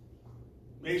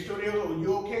 Make sure they was,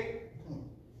 you okay?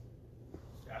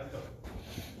 Gotta go.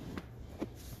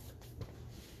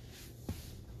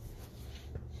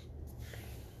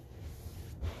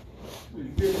 You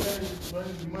get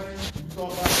money, you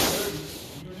talk about the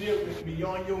you live with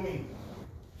beyond your means.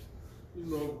 You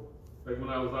know, like when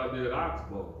I was out there at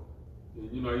Oxbow,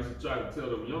 and you know, I used to try to tell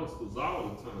them youngsters all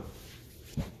the time,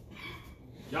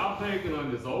 y'all banking on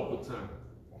this overtime.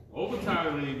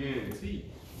 Overtime ain't guaranteed.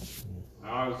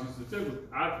 I always used to tell them,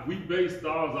 we based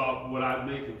ours off what I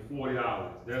make in 40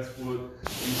 hours. That's what we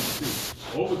used to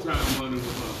do. Overtime money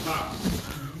was on top.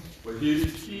 But here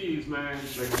these kids, man,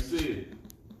 like you said,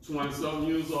 20-something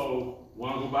years old,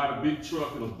 want to go buy the big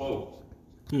truck and a boat.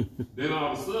 Then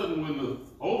all of a sudden, when the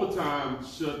overtime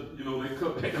shut, you know, they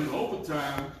cut back on the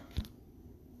overtime,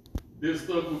 they're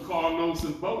stuck with car notes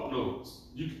and boat notes.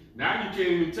 Now you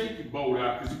can't even take your boat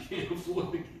out because you can't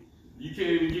afford to. You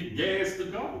can't even get gas to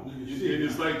go. And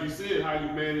it's like you said, how you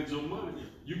manage your money.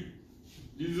 You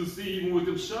just see even with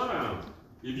them shutdowns.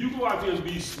 If you go out there and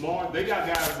be smart, they got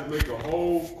guys that make a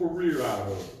whole career out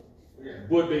of it. Yeah.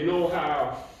 But they know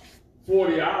how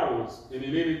 40 hours, and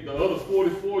then the other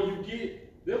 44 you get,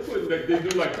 they're putting that they do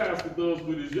like Pastor does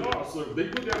with his yard service. They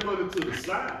put that money to the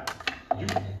side.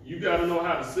 You got to know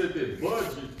how to set that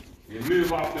budget and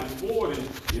live off them 40, and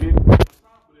then on top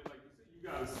of that, like you said, you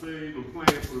got to save and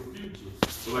plan for the future.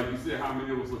 But like you said, how many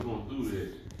of us are going to do that?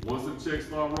 Once the checks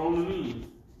start rolling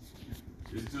in,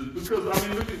 it's just because I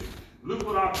mean, look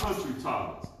what our country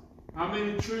taught us. How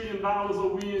many $1 trillion are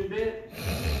we in debt?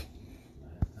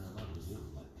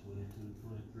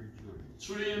 $1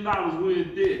 trillion we're in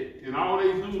debt, and all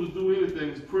they do is do anything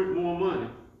is print more money.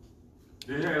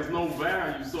 It has no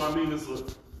value. So I mean,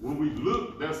 when we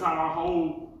look, that's how our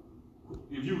whole.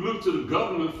 If you look to the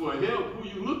government for help, who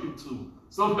you looking to?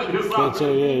 Somebody that's out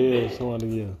there. Yeah, somebody,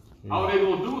 yeah. All they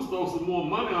gonna do is throw some more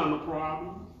money on the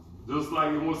problem, just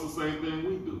like it was the same thing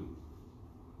we do.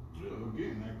 Yeah,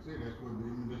 again, like I said, that's what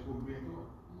we're being taught.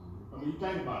 I mean, you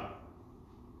think about it.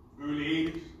 Early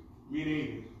 80s, mid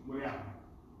 80s, whatever.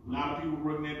 A lot of people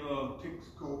working at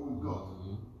Texaco and Gulf.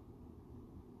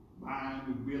 Buying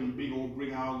and building big old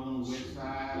brick houses on the west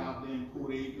side out there in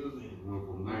Port Acres. And Went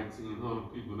from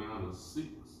 1,900 people down to 6.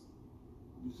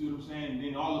 you see what I'm saying? And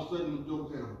then all of a sudden, the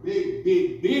jokers had a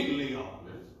big layoff.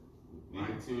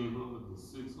 1,900 to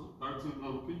 600,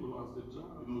 1,300 people lost their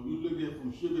job. You know, you look at it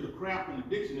from sugar to crap in the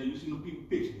dictionary, you see them people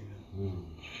picturing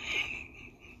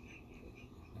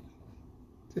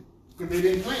it. Because they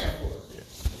didn't plan for us.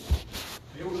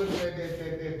 They were looking at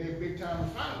that big time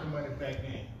refinery money back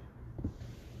then.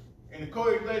 And the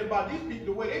crazy thing about these people,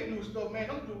 the way they do stuff, man,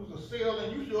 them dudes will sell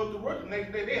and you show up to work the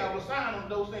next day, they have a sign on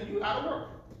those saying you out of work.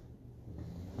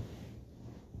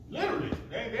 Literally,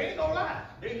 they ain't no lie.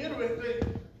 They literally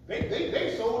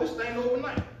they sold this thing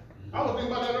overnight. I was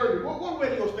thinking about that earlier. What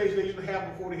radio station they used to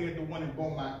have before they had the one in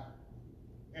Beaumont?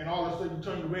 And all of a sudden you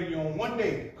turn the radio on one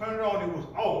day, turn it on, it was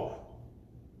off.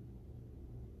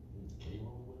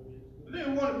 They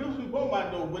didn't want to do some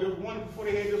Beaumont though, but it was one before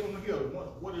they had this on the hill.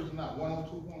 What is it not?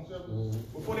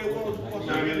 102.7? Before they were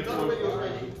 102.7, another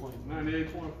radio station.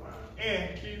 98.5.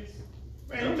 And Kids.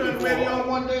 man, you turn the radio on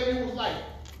one day, it was like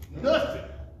nothing.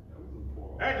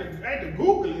 I had to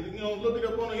Google it, you know, look it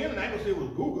up on the internet. I ain't gonna say it was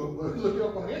Google, but look it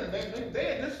up on the internet. They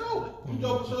had just sold it. You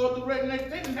jokers sold the radio next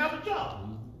day, didn't have a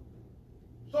job.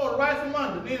 Sold it right from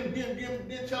under,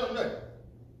 didn't tell them nothing.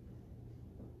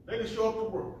 They just show up to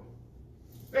work.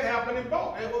 They happened in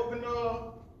both. They up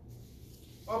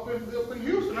in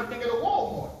Houston, I think at a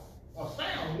Walmart or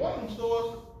Sam's, one of them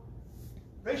stores.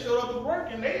 They showed up to work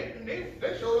and they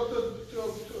showed up to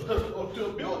a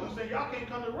building and said, y'all can't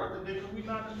come to work today because we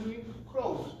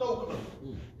closed, the store closed.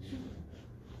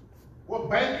 We're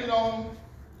banking on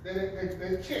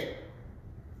that check.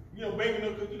 You know, banking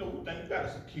on, because, you know, we think you got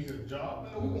a secure job.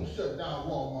 You know, we're going to shut down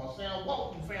Walmart. Sam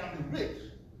Walton family rich.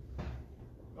 You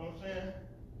know what I'm saying?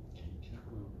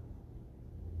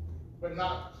 But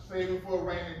not saving for a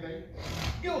rainy day.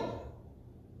 Guilty.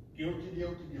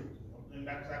 And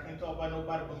I can't talk about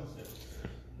nobody but myself.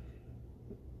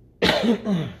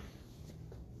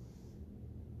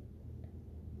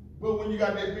 But when you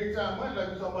got that big time money, like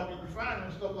you talking about the refining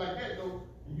and stuff like that, though,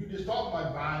 and you just talking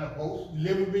about buying a post,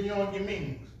 living beyond your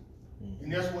means.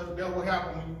 And that's what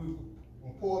happened when you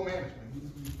on poor management.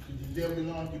 You live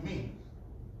beyond your means.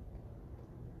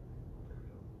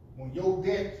 When your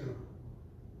debt to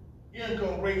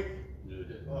income rate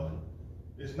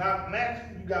is not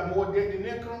matching, you got more debt than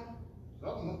income.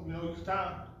 So, you know, it's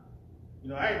time. You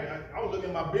know, I was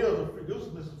looking at my bills. This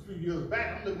was a few years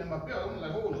back. I'm looking at my bills. I'm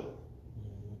like, hold up.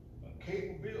 A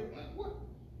cable bill? Like what?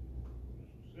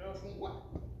 Cell phone? What?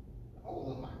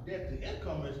 Hold up, my debt to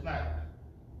income is not.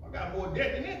 I got more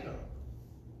debt than income.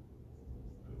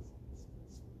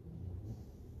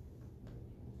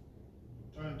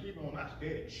 Turn the TV on, I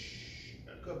steady. Shh,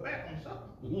 gotta cut back on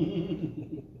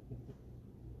something.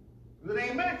 Cause it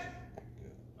ain't matching.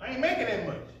 I ain't making that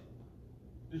much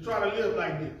to try to live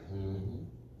like this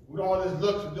with all this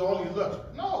luxury, all these luxury.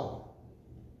 No.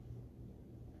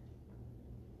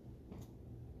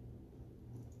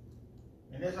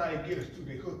 And that's how they get us to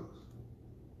their hookers.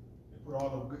 They put all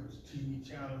the good TV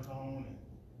channels on, and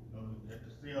you know, you got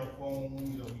the cell phone.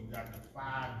 You know, you got the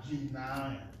 5G now,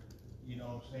 and you know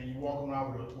what I'm saying. You walk around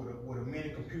with a mini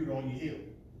computer on your hip.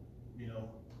 You know.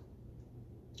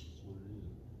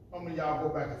 How many of y'all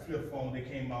go back to flip phone? They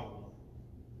came out with one.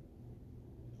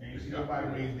 And you see nobody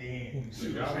raise their hand. You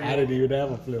see what I'm saying? I didn't even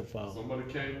have a flip phone. Somebody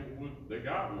came with, they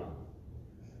got one.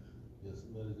 Yeah,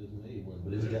 somebody just made one,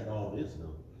 but it's got all this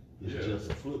though. It's just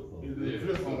a flip phone. It's a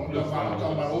flip phone. I'm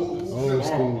talking about old Old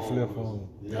school phone. flip phone.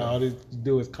 Yeah. All they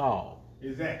do is call.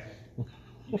 Exactly.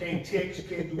 You can't text, you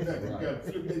can't do nothing. Right. You gotta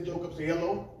flip that joke up, say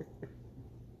hello.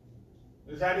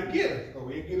 That's how they get us. So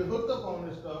they get us hooked up on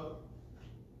this stuff.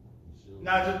 Sure.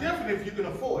 Now it's different if you can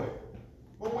afford it.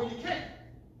 But when you can't,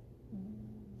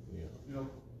 Yeah. you know,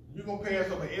 you're gonna pay us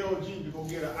up an LG to go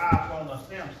get an iPhone or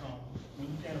Samsung when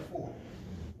you can't afford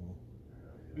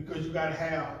it. Because you gotta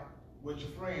have what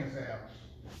your friends have.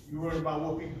 You worry about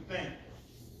what people think.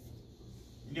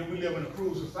 And then we live in a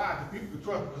cruel society. People can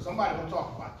trust you because somebody gonna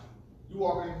talk about you. You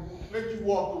walk in, let you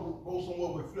go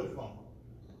somewhere with a flip phone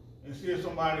and see if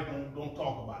somebody gonna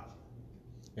talk about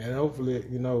you. And hopefully,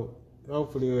 you know,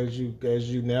 as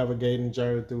you navigate and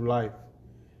journey through life,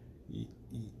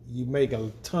 you make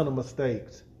a ton of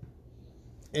mistakes,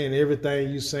 and everything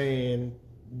you saying,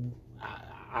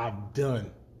 I've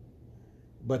done.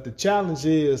 But the challenge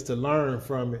is to learn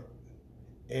from it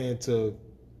and to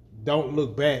don't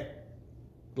look back.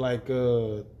 Like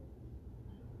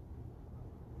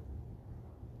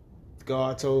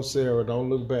God told Sarah, don't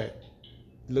look back.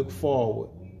 Look forward.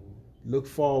 Look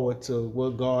forward to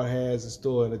what God has in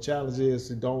store. And the challenge is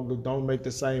to don't make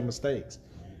the same mistakes.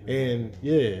 And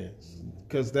yeah,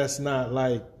 because that's not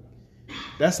learning.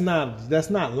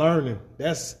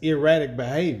 That's erratic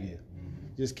behavior.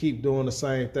 Just keep doing the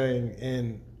same thing.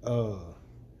 And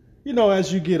you know,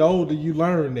 as you get older, you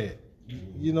learn that.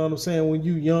 You know what I'm saying? When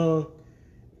you young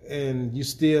and you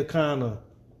still kind of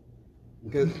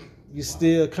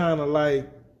like,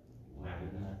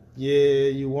 yeah,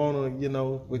 you want to, you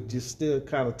know, but you're still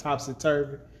kind of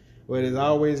topsy-turvy. But it's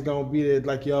always going to be there,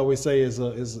 like you always say, it's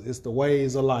the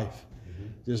ways of life.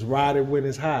 Just ride it when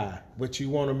it's high. But you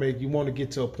want to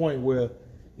get to a point where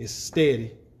it's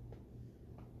steady.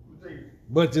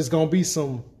 But there's going to be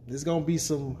some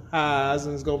highs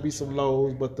and there's going to be some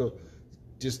lows, but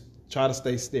just try to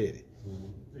stay steady.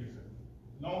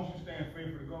 As long as you stand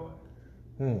faithful to God,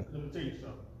 let me tell you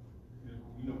something.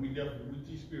 You know, we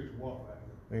teach spiritual warfare.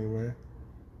 Amen.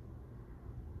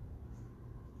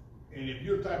 And if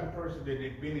you're the type of person that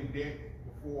has been in debt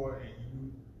before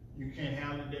and you can't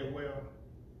handle it that well,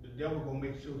 the devil gonna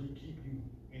make sure he keep you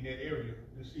in that area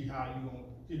to see how you gonna,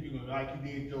 see if you gonna, like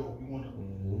he did Job, you wanna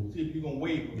see if you're gonna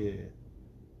waver. Yeah.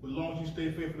 But as long as you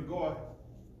stay faithful to God,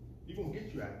 he's gonna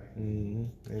get you out of there.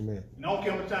 Mm-hmm. Amen. And I don't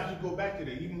care how many times you go back to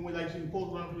that, even when like you're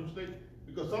supposed to learn from your mistakes,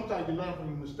 because sometimes you learn from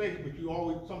your mistakes, but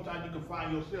sometimes you can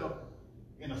find yourself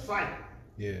in a cycle.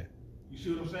 Yeah. You see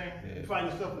what I'm saying? Yeah. You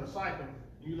find yourself in a cycle, and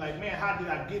you're like, man, how did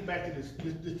I get back to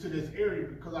this area?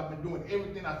 Because I've been doing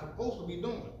everything I'm supposed to be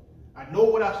doing. I know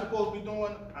what I'm supposed to be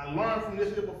doing. I learned from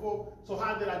this here before. So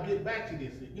how did I get back to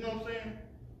this? You know what I'm saying?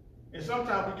 And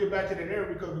sometimes we get back to that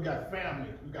area because we got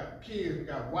families, we got kids, we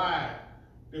got wives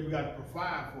that we got to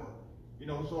provide for. You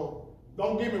know, so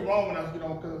don't get me wrong when I, you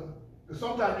know, because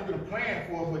sometimes you can plan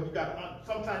for it, but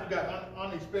sometimes you got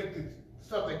unexpected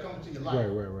stuff that comes into your life.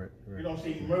 Right. You don't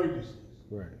see emergencies.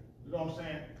 Right. You know what I'm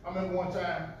saying? I remember one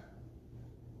time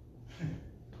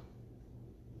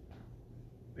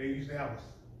they used to have us.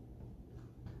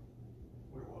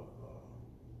 What it was?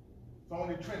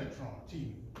 Sony Trinitron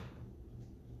TV.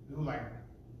 It was like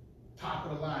top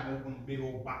of the line, that's one of the big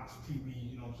old box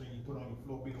TVs, you know what I'm saying? You put on your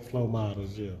floor, big old Floor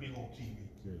models, yeah. big old TV.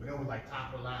 Yeah. But that was like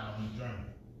top of the line on the German.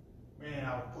 Man,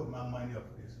 I was putting my money up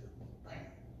for this. Bam,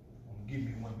 I'm gonna give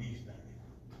me one of these things.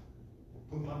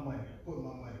 Put my money up.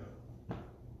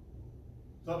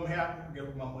 Something happened, guess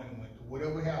what my money went to?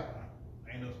 Whatever happened,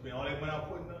 I ain't gonna spend all that money I was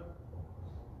putting up.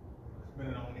 Spend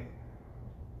it on it.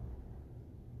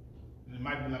 And it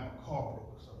might be like a car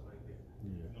broke or something like that. Yeah.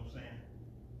 You know what I'm saying?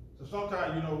 So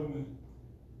sometimes, you know,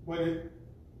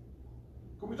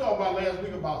 cause we talked about last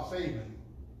week about saving.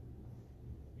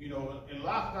 You know, and a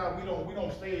lot of times we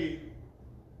don't save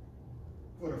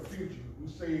for the future. We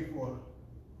save for,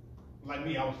 like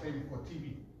me, I was saving for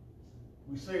TV.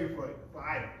 We save for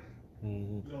items.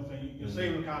 Mm-hmm. You know what I'm saying? Your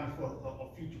saving account is for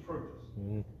a future purpose.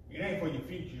 Mm-hmm. It ain't for your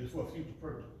future, it's for a future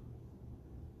purpose.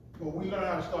 But we learn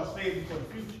how to start saving for the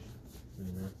future.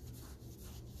 Mm-hmm.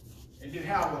 And then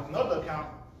have another account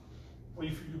for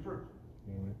your future purpose.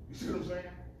 Mm-hmm. You see what I'm saying?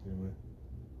 Mm-hmm.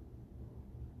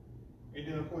 And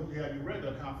then of course you have your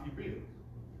regular account for your bills.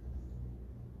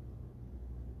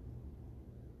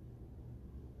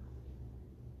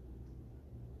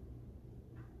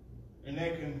 And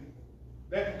that can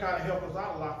kind of help us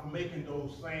out a lot for making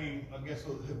those same, I guess,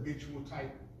 habitual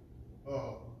type,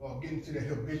 or getting to the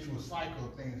habitual cycle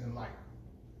of things in life.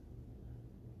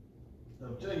 So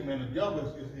I'm telling you, man, the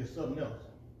devil is something else.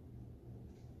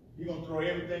 He's gonna throw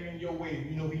everything in your way.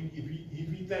 You know, if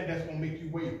he think that's gonna make you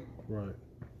wait, Right.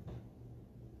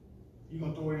 he's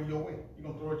gonna throw it in your way. He's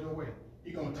gonna throw it your way.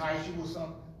 He's gonna entice you with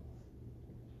something.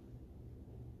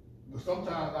 But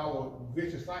sometimes our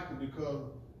vicious cycle because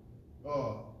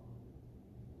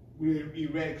we're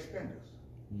erratic spenders.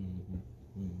 Mm-hmm.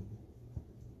 Mm-hmm.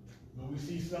 When we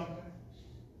see something,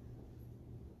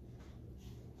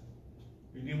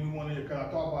 and then we want to, because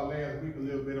I talked about last week a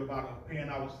little bit about paying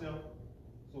ourselves.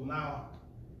 So now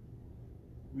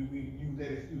we use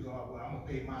that excuse, well, I'm gonna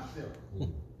pay myself.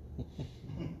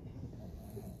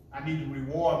 I need to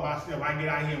reward myself. I get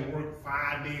out here and work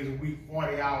 5 days a week,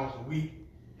 40 hours a week.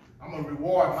 I'm gonna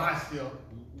reward myself.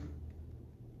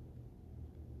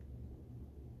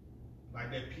 Like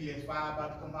that PS5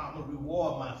 about to come out, I'm gonna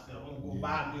reward myself. I'm gonna go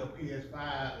buy me a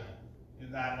PS5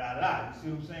 and da da da. You see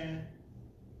what I'm saying?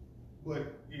 But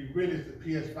it really is the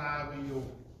PS5 in your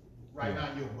right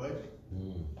now in your budget.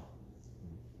 Mm.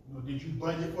 You know, did you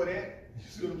budget for that? You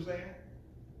see what I'm saying?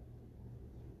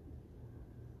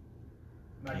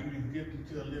 Now you didn't dip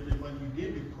into a little bit of money you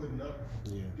did be putting up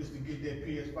just to get that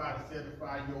PS5 to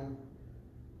satisfy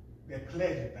that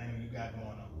pleasure thing you got going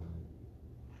on.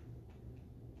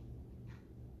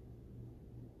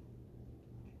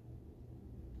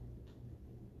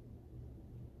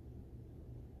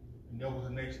 And that was the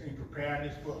next thing,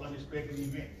 preparedness for unexpected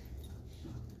events.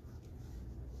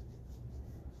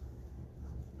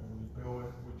 And when you pay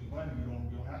with your money, you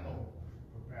don't have no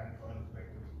preparedness for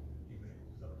unexpected events.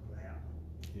 Something's gonna happen.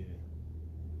 Yeah.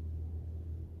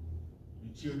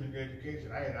 Your children's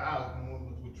education, I had hours when one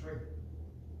was with Trey.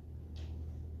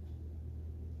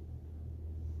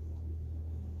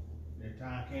 That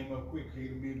time came up quick, K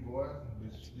to me, boy.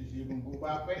 This year gonna go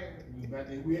by fast.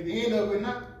 We at the end of it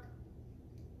now.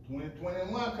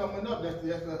 2021 coming up, that's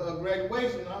her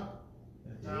graduation, huh?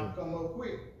 That time come up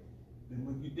quick. Then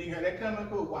when you think how that coming,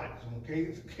 go watch. When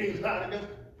K's out of them,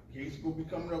 K's gonna be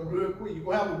coming up real quick. You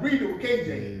gonna have a breather with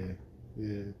KJ.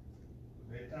 Yeah.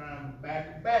 That time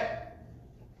back to back.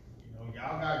 You know,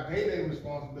 y'all got daily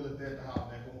responsibility at the house.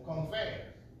 That's gonna come fast.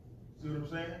 See what I'm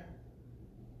saying?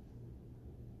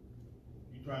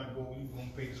 You trying to go, you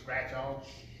gonna pay the scratch off.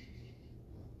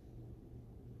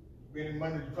 Spending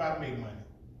money to try to make money.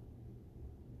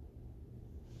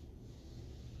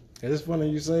 It's funny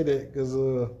you say that because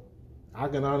I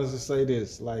can honestly say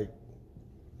this, like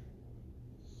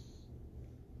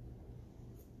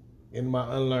in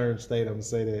my unlearned state, I'm gonna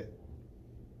say that,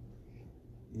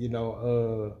 you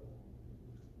know,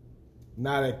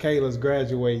 now that Kayla's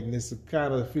graduating, it's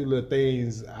kind of a few little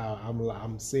things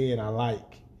I'm seeing I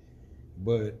like,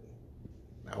 but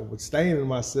I was staying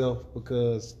myself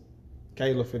because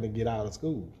Kayla finna get out of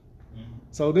school. Mm-hmm.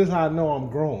 So this is how I know I'm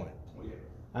growing. Oh, yeah.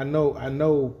 I know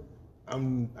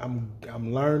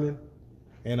I'm learning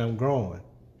and I'm growing.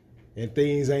 And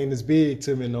things ain't as big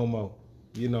to me no more.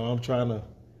 You know, I'm trying to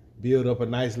build up a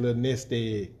nice little nest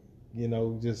egg, you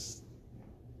know, just,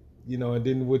 you know, and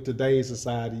then with today's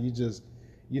society,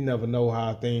 you never know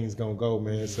how things gonna go,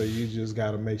 man. So you just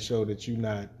gotta make sure that you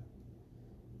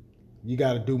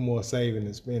gotta do more saving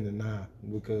and spending now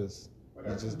because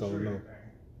you just don't know.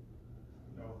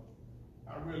 You know,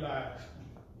 I realize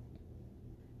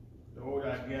the older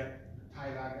I get, the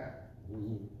tighter I got.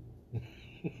 Mm-hmm.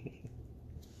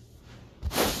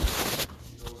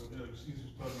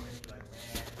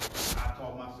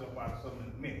 about something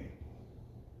in a minute.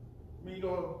 I mean, you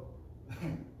know,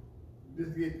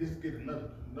 just get another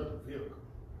vehicle.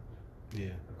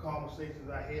 Yeah. The conversations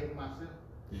I had with myself,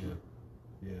 Yeah.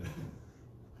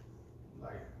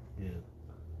 like, Yeah.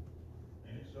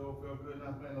 and it sure felt good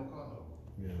not playing no car no more.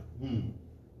 Yeah.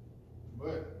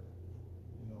 But,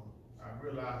 you know, I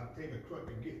realized it take a truck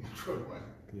to get my truck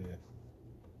running. Yeah.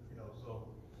 You know, so,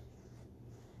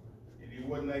 and it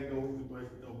wasn't like those, but,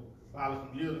 you know, probably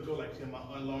some years ago, like I said, my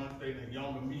unlearned state and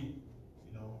younger me,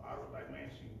 you know, I was like, man,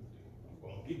 shoot, I'm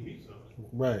gonna get me something.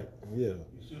 Right. Yeah.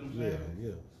 You see what I'm Yeah. saying?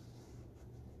 Yeah.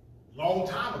 Long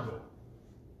time ago.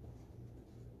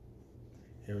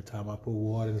 Every time I put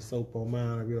water and soap on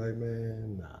mine, I be like,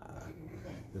 man, nah.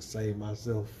 Just save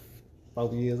myself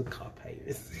 4 years of car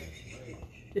payments.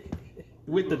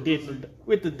 with the didn't.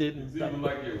 It's even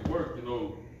like at work, you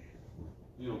know,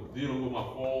 dealing with my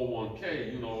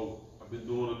 401k, you know, I've been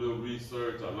doing a little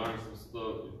research, I learned some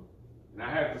stuff. And I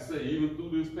have to say, even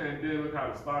through this pandemic,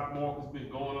 how the stock market's been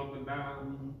going up and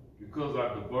down, because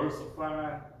I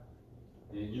diversified,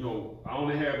 and you know, I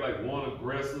only have like one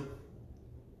aggressive,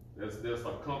 that's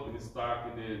a company stock,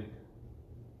 and then,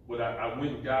 but I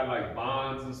went and got like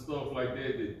bonds and stuff like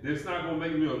that. That's not gonna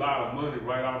make me a lot of money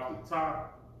right off the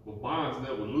top, but bonds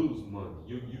never lose money.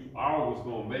 You always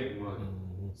gonna make money.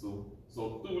 So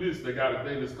through this, they got a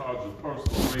thing that's called your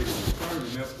personal rate of return,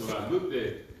 and that's what I looked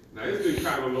at. Now it's been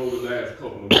kind of low the last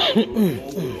couple of months, but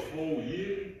over the whole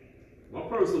year, my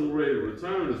personal rate of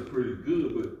return is pretty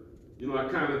good. But you know, I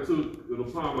kind of took it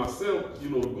upon myself, you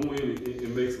know, to go in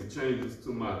and make some changes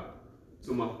to my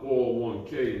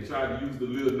 401k and try to use the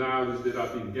little knowledge that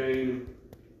I've been gaining,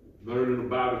 learning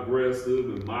about aggressive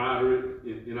and moderate,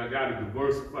 and I got to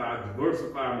diversify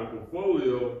my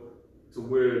portfolio to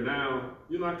where now,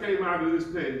 you know, I came out of this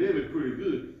pandemic pretty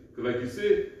good. Because like you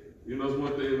said, you know, it's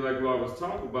one thing like what I was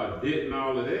talking about, debt and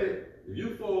all of that. If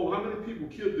you fall, how many people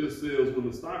killed themselves when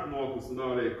the stock markets and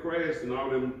all that crashed and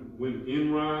all them went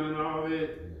Enron and all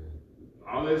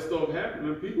that stuff happened,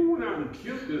 and people went out and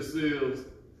killed themselves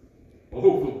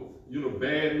over, you know,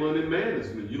 bad money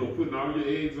management, you know, putting all your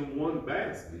eggs in one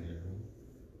basket.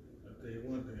 I'll tell you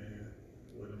one thing,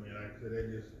 well, I mean, like I said, that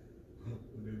just,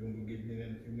 they're going to get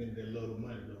in a few minutes, they love the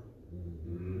money though.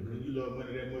 Because you love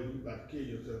money that much, you about to kill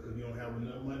yourself because you don't have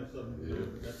enough money, something.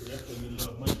 That's when you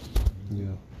love money.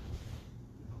 Yeah.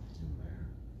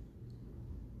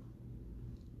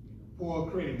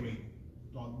 Poor credit rating,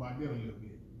 talk about that a little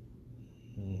bit.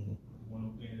 One of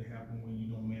the things that happen when you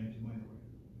don't manage your money right.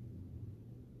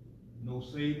 No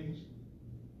savings.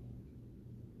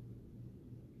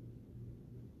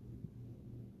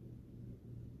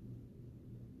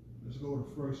 Let's go to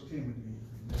 1 Timothy.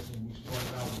 That's when we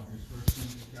started out with this. 1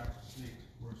 Timothy chapter 6,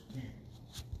 verse 10.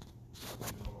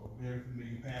 You know, a very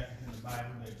familiar passage in the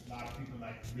Bible that a lot of people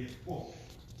like to read for.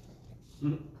 You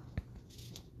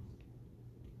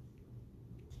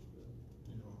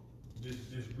know,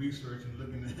 this research and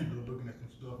looking at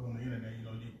some stuff on the internet,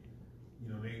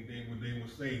 they will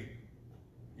say,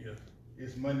 yeah,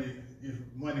 is money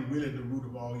really the root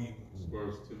of all evil?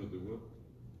 1 Timothy what?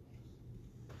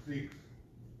 6.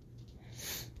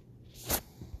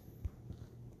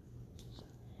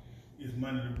 Is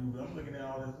money the root? I'm looking at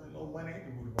all this. No, money ain't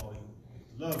the root of all evil.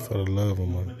 Love. For the love of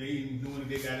money. But they even doing it.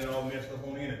 They got it all messed up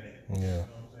on the internet. Yeah. You know what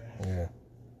I'm saying? Yeah.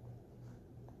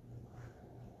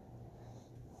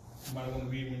 Somebody want to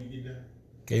read when you get done?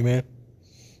 Amen.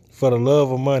 For the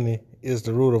love of money is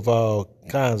the root of all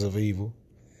kinds of evil.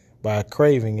 By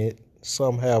craving it,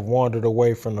 some have wandered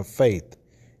away from the faith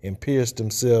and pierced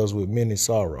themselves with many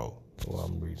sorrow. Well,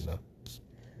 I'm reading now.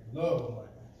 Love of money.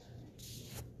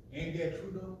 Ain't that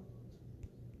true though?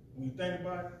 When you think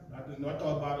about it, I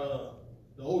thought about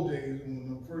the old days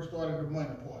when we first started the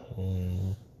money part.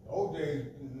 The old days,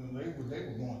 they were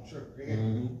going to church. They had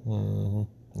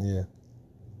Yeah.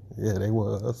 Yeah, they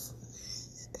was.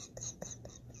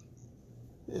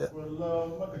 Yeah. for the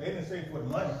love of money. They didn't say for the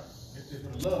money. They said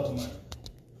for the love of money.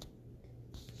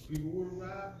 People would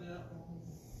arrive there.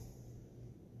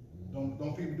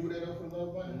 Don't people do that for the love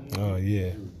of money? Oh,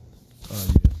 yeah.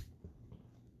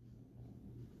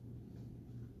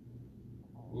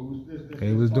 What was this?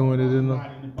 They was doing it in the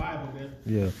Bible that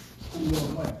Yeah. who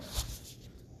love money.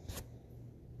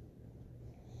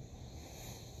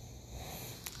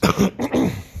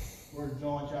 First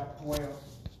John chapter 12.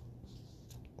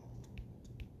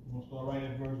 We're going to start right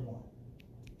at verse 1.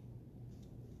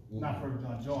 Not First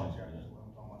John, John chapter 12.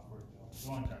 I'm talking about First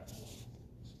John chapter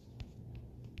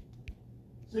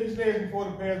 12. 6 days before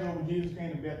the Passover, Jesus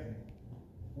came to Bethany,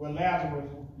 where Lazarus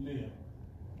lived,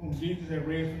 whom Jesus had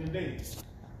raised from the dead.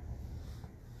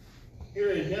 Here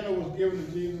a dinner was given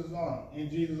to in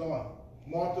Jesus' honor.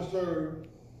 Martha served,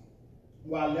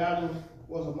 while Lazarus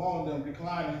was among them,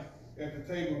 reclining at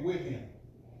the table with him.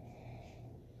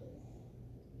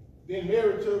 Then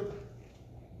Mary took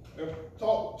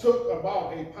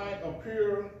about a pint of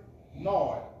pure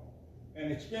nard,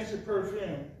 an expensive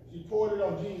perfume. She poured it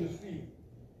on Jesus' feet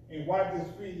and wiped his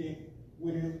feet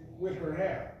with her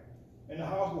hair. And the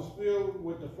house was filled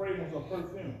with the fragrance of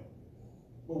perfume.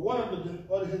 But one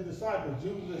of his disciples,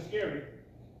 Judas Iscariot,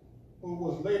 who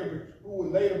would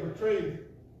later betray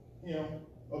him,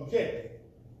 objected.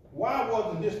 Why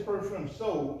wasn't this perfume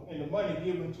sold and the money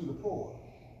given to the poor?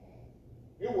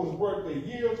 It was worth a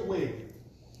year's wages.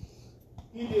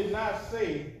 He did not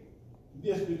say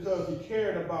this because he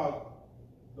cared about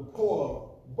the poor,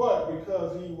 but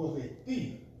because he was a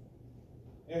thief.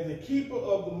 As a keeper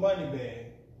of the money bag,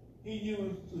 he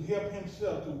used to help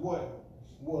himself to what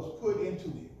was put into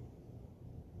it.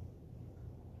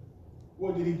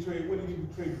 What did he trade? What did he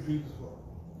trade Jesus for?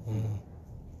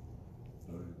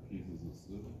 30 pieces of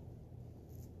silver.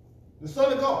 The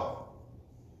Son of God,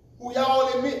 who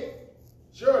y'all admit,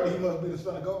 surely he must be the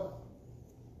Son of God.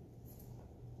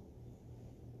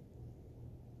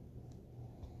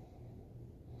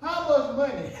 How much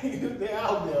money is there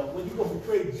out there when you're going to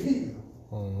betray Jesus,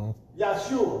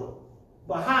 Yahshua,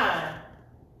 behind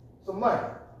some money?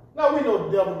 Now we know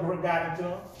the devil got into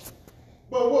him,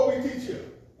 but what we teach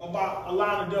you about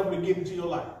allowing the devil to get into your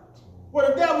life? Well,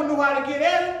 the devil knew how to get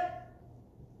at it.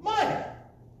 Money.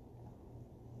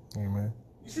 Amen.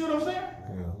 You see what I'm saying?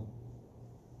 Yeah.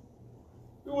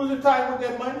 He was entitled with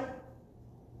that money.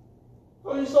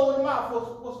 So he sold him out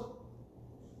for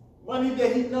money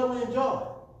that he never enjoyed.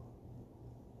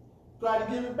 Tried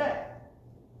to give it back.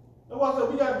 That's why I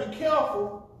said we got to be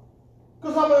careful,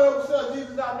 because how many of us sell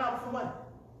Jesus out now for money?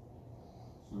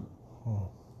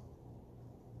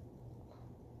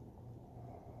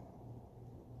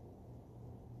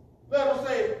 Let us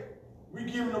say we're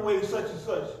giving away such and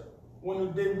such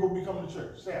when they go become the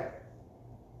church, Sabbath.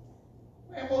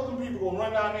 Man, most of the people gonna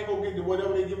run down there and go get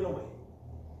whatever they're giving away.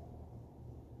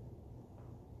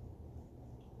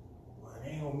 Well,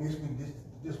 they ain't gonna miss me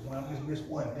this one. I'm just miss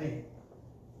one day.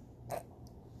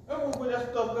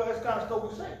 That's kind of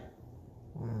stuff we say.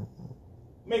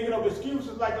 Making up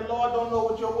excuses like the Lord don't know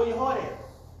where your heart is.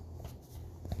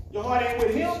 Your heart ain't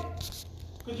with him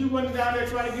because you running down there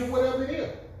trying to get whatever it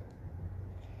is.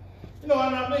 You know,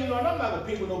 I'm not gonna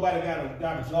pick with nobody got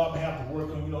a job and have to work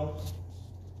on,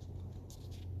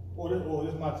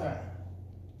 this is my time.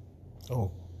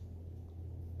 Oh.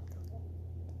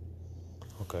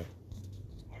 Okay.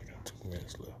 I got 2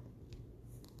 minutes left.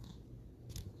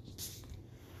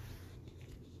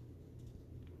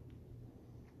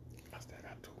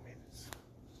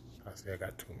 I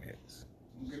got 2 minutes.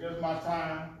 Okay, that's my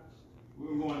time.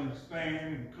 We're going to stand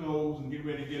and close and get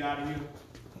ready to get out of here.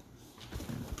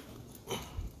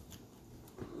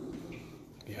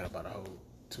 You had about a whole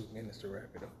 2 minutes to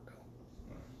wrap it up, though.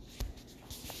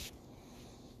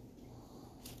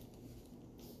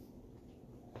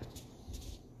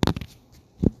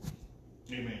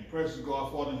 Amen. Precious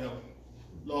God, Father in heaven.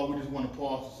 Lord, we just want to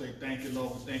pause to say thank you,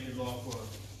 Lord. We thank you, Lord,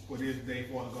 for this day,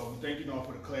 Father God. We thank you, Lord,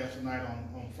 for the class tonight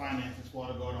on finances,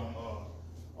 Father God,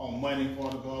 on money,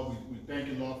 Father God. We thank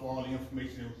you, Lord, for all the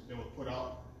information that was put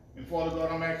out. And Father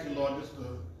God, I'm asking, Lord, just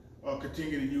to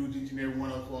continue to use each and every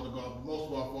one of us, Father God. But most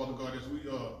of all, Father God, as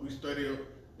we study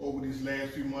over these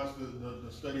last few months,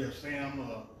 the study of Sam,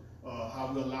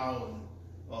 how we allow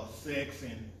sex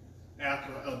and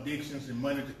alcohol addictions and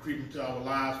money to creep into our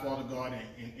lives, Father God,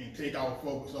 and take our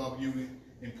focus off you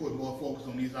and put more focus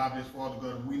on these objects, Father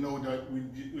God. We know that we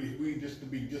just to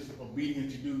be just obedient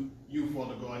to do you,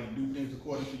 Father God, and do things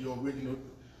according to your original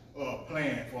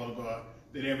plan, Father God,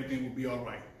 that everything will be all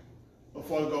right. But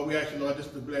Father God, we ask you, Lord,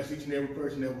 just to bless each and every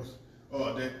person that was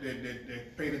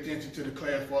that paid attention to the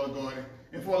class, Father God.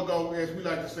 And Father God, as we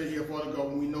like to say here, Father God,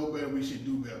 when we know better, we should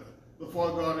do better. But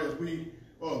Father God, as we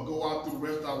go out through the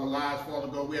rest of our lives, Father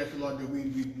God, we ask you, Lord, that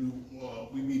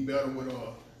we be better with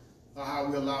how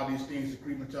we allow these things to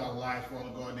creep into our lives, Father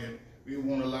God, that we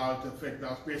won't allow it to affect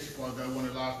our, especially, Father God, we won't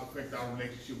allow it to affect our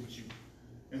relationship with you.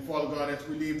 And Father God, as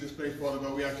we leave this place, Father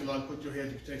God, we ask you, Lord, to put your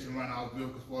hedge of protection around our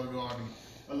vehicles, Father God, and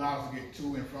allow us to get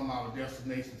to and from our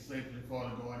destination safely,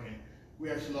 Father God. And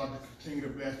we ask you, Lord, to continue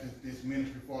to bless this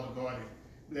ministry, Father God, and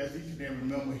bless each and every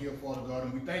member here, Father God.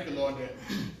 And we thank you, Lord,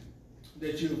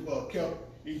 that you've kept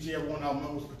each and every one of our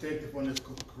members protected from this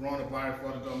coronavirus,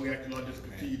 Father God. We ask you, Lord, just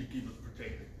continue to keep us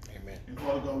protected. Amen. And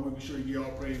Father God, we'll be sure to give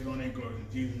all praise, honor, and glory. In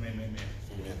Jesus' name, amen.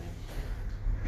 Amen.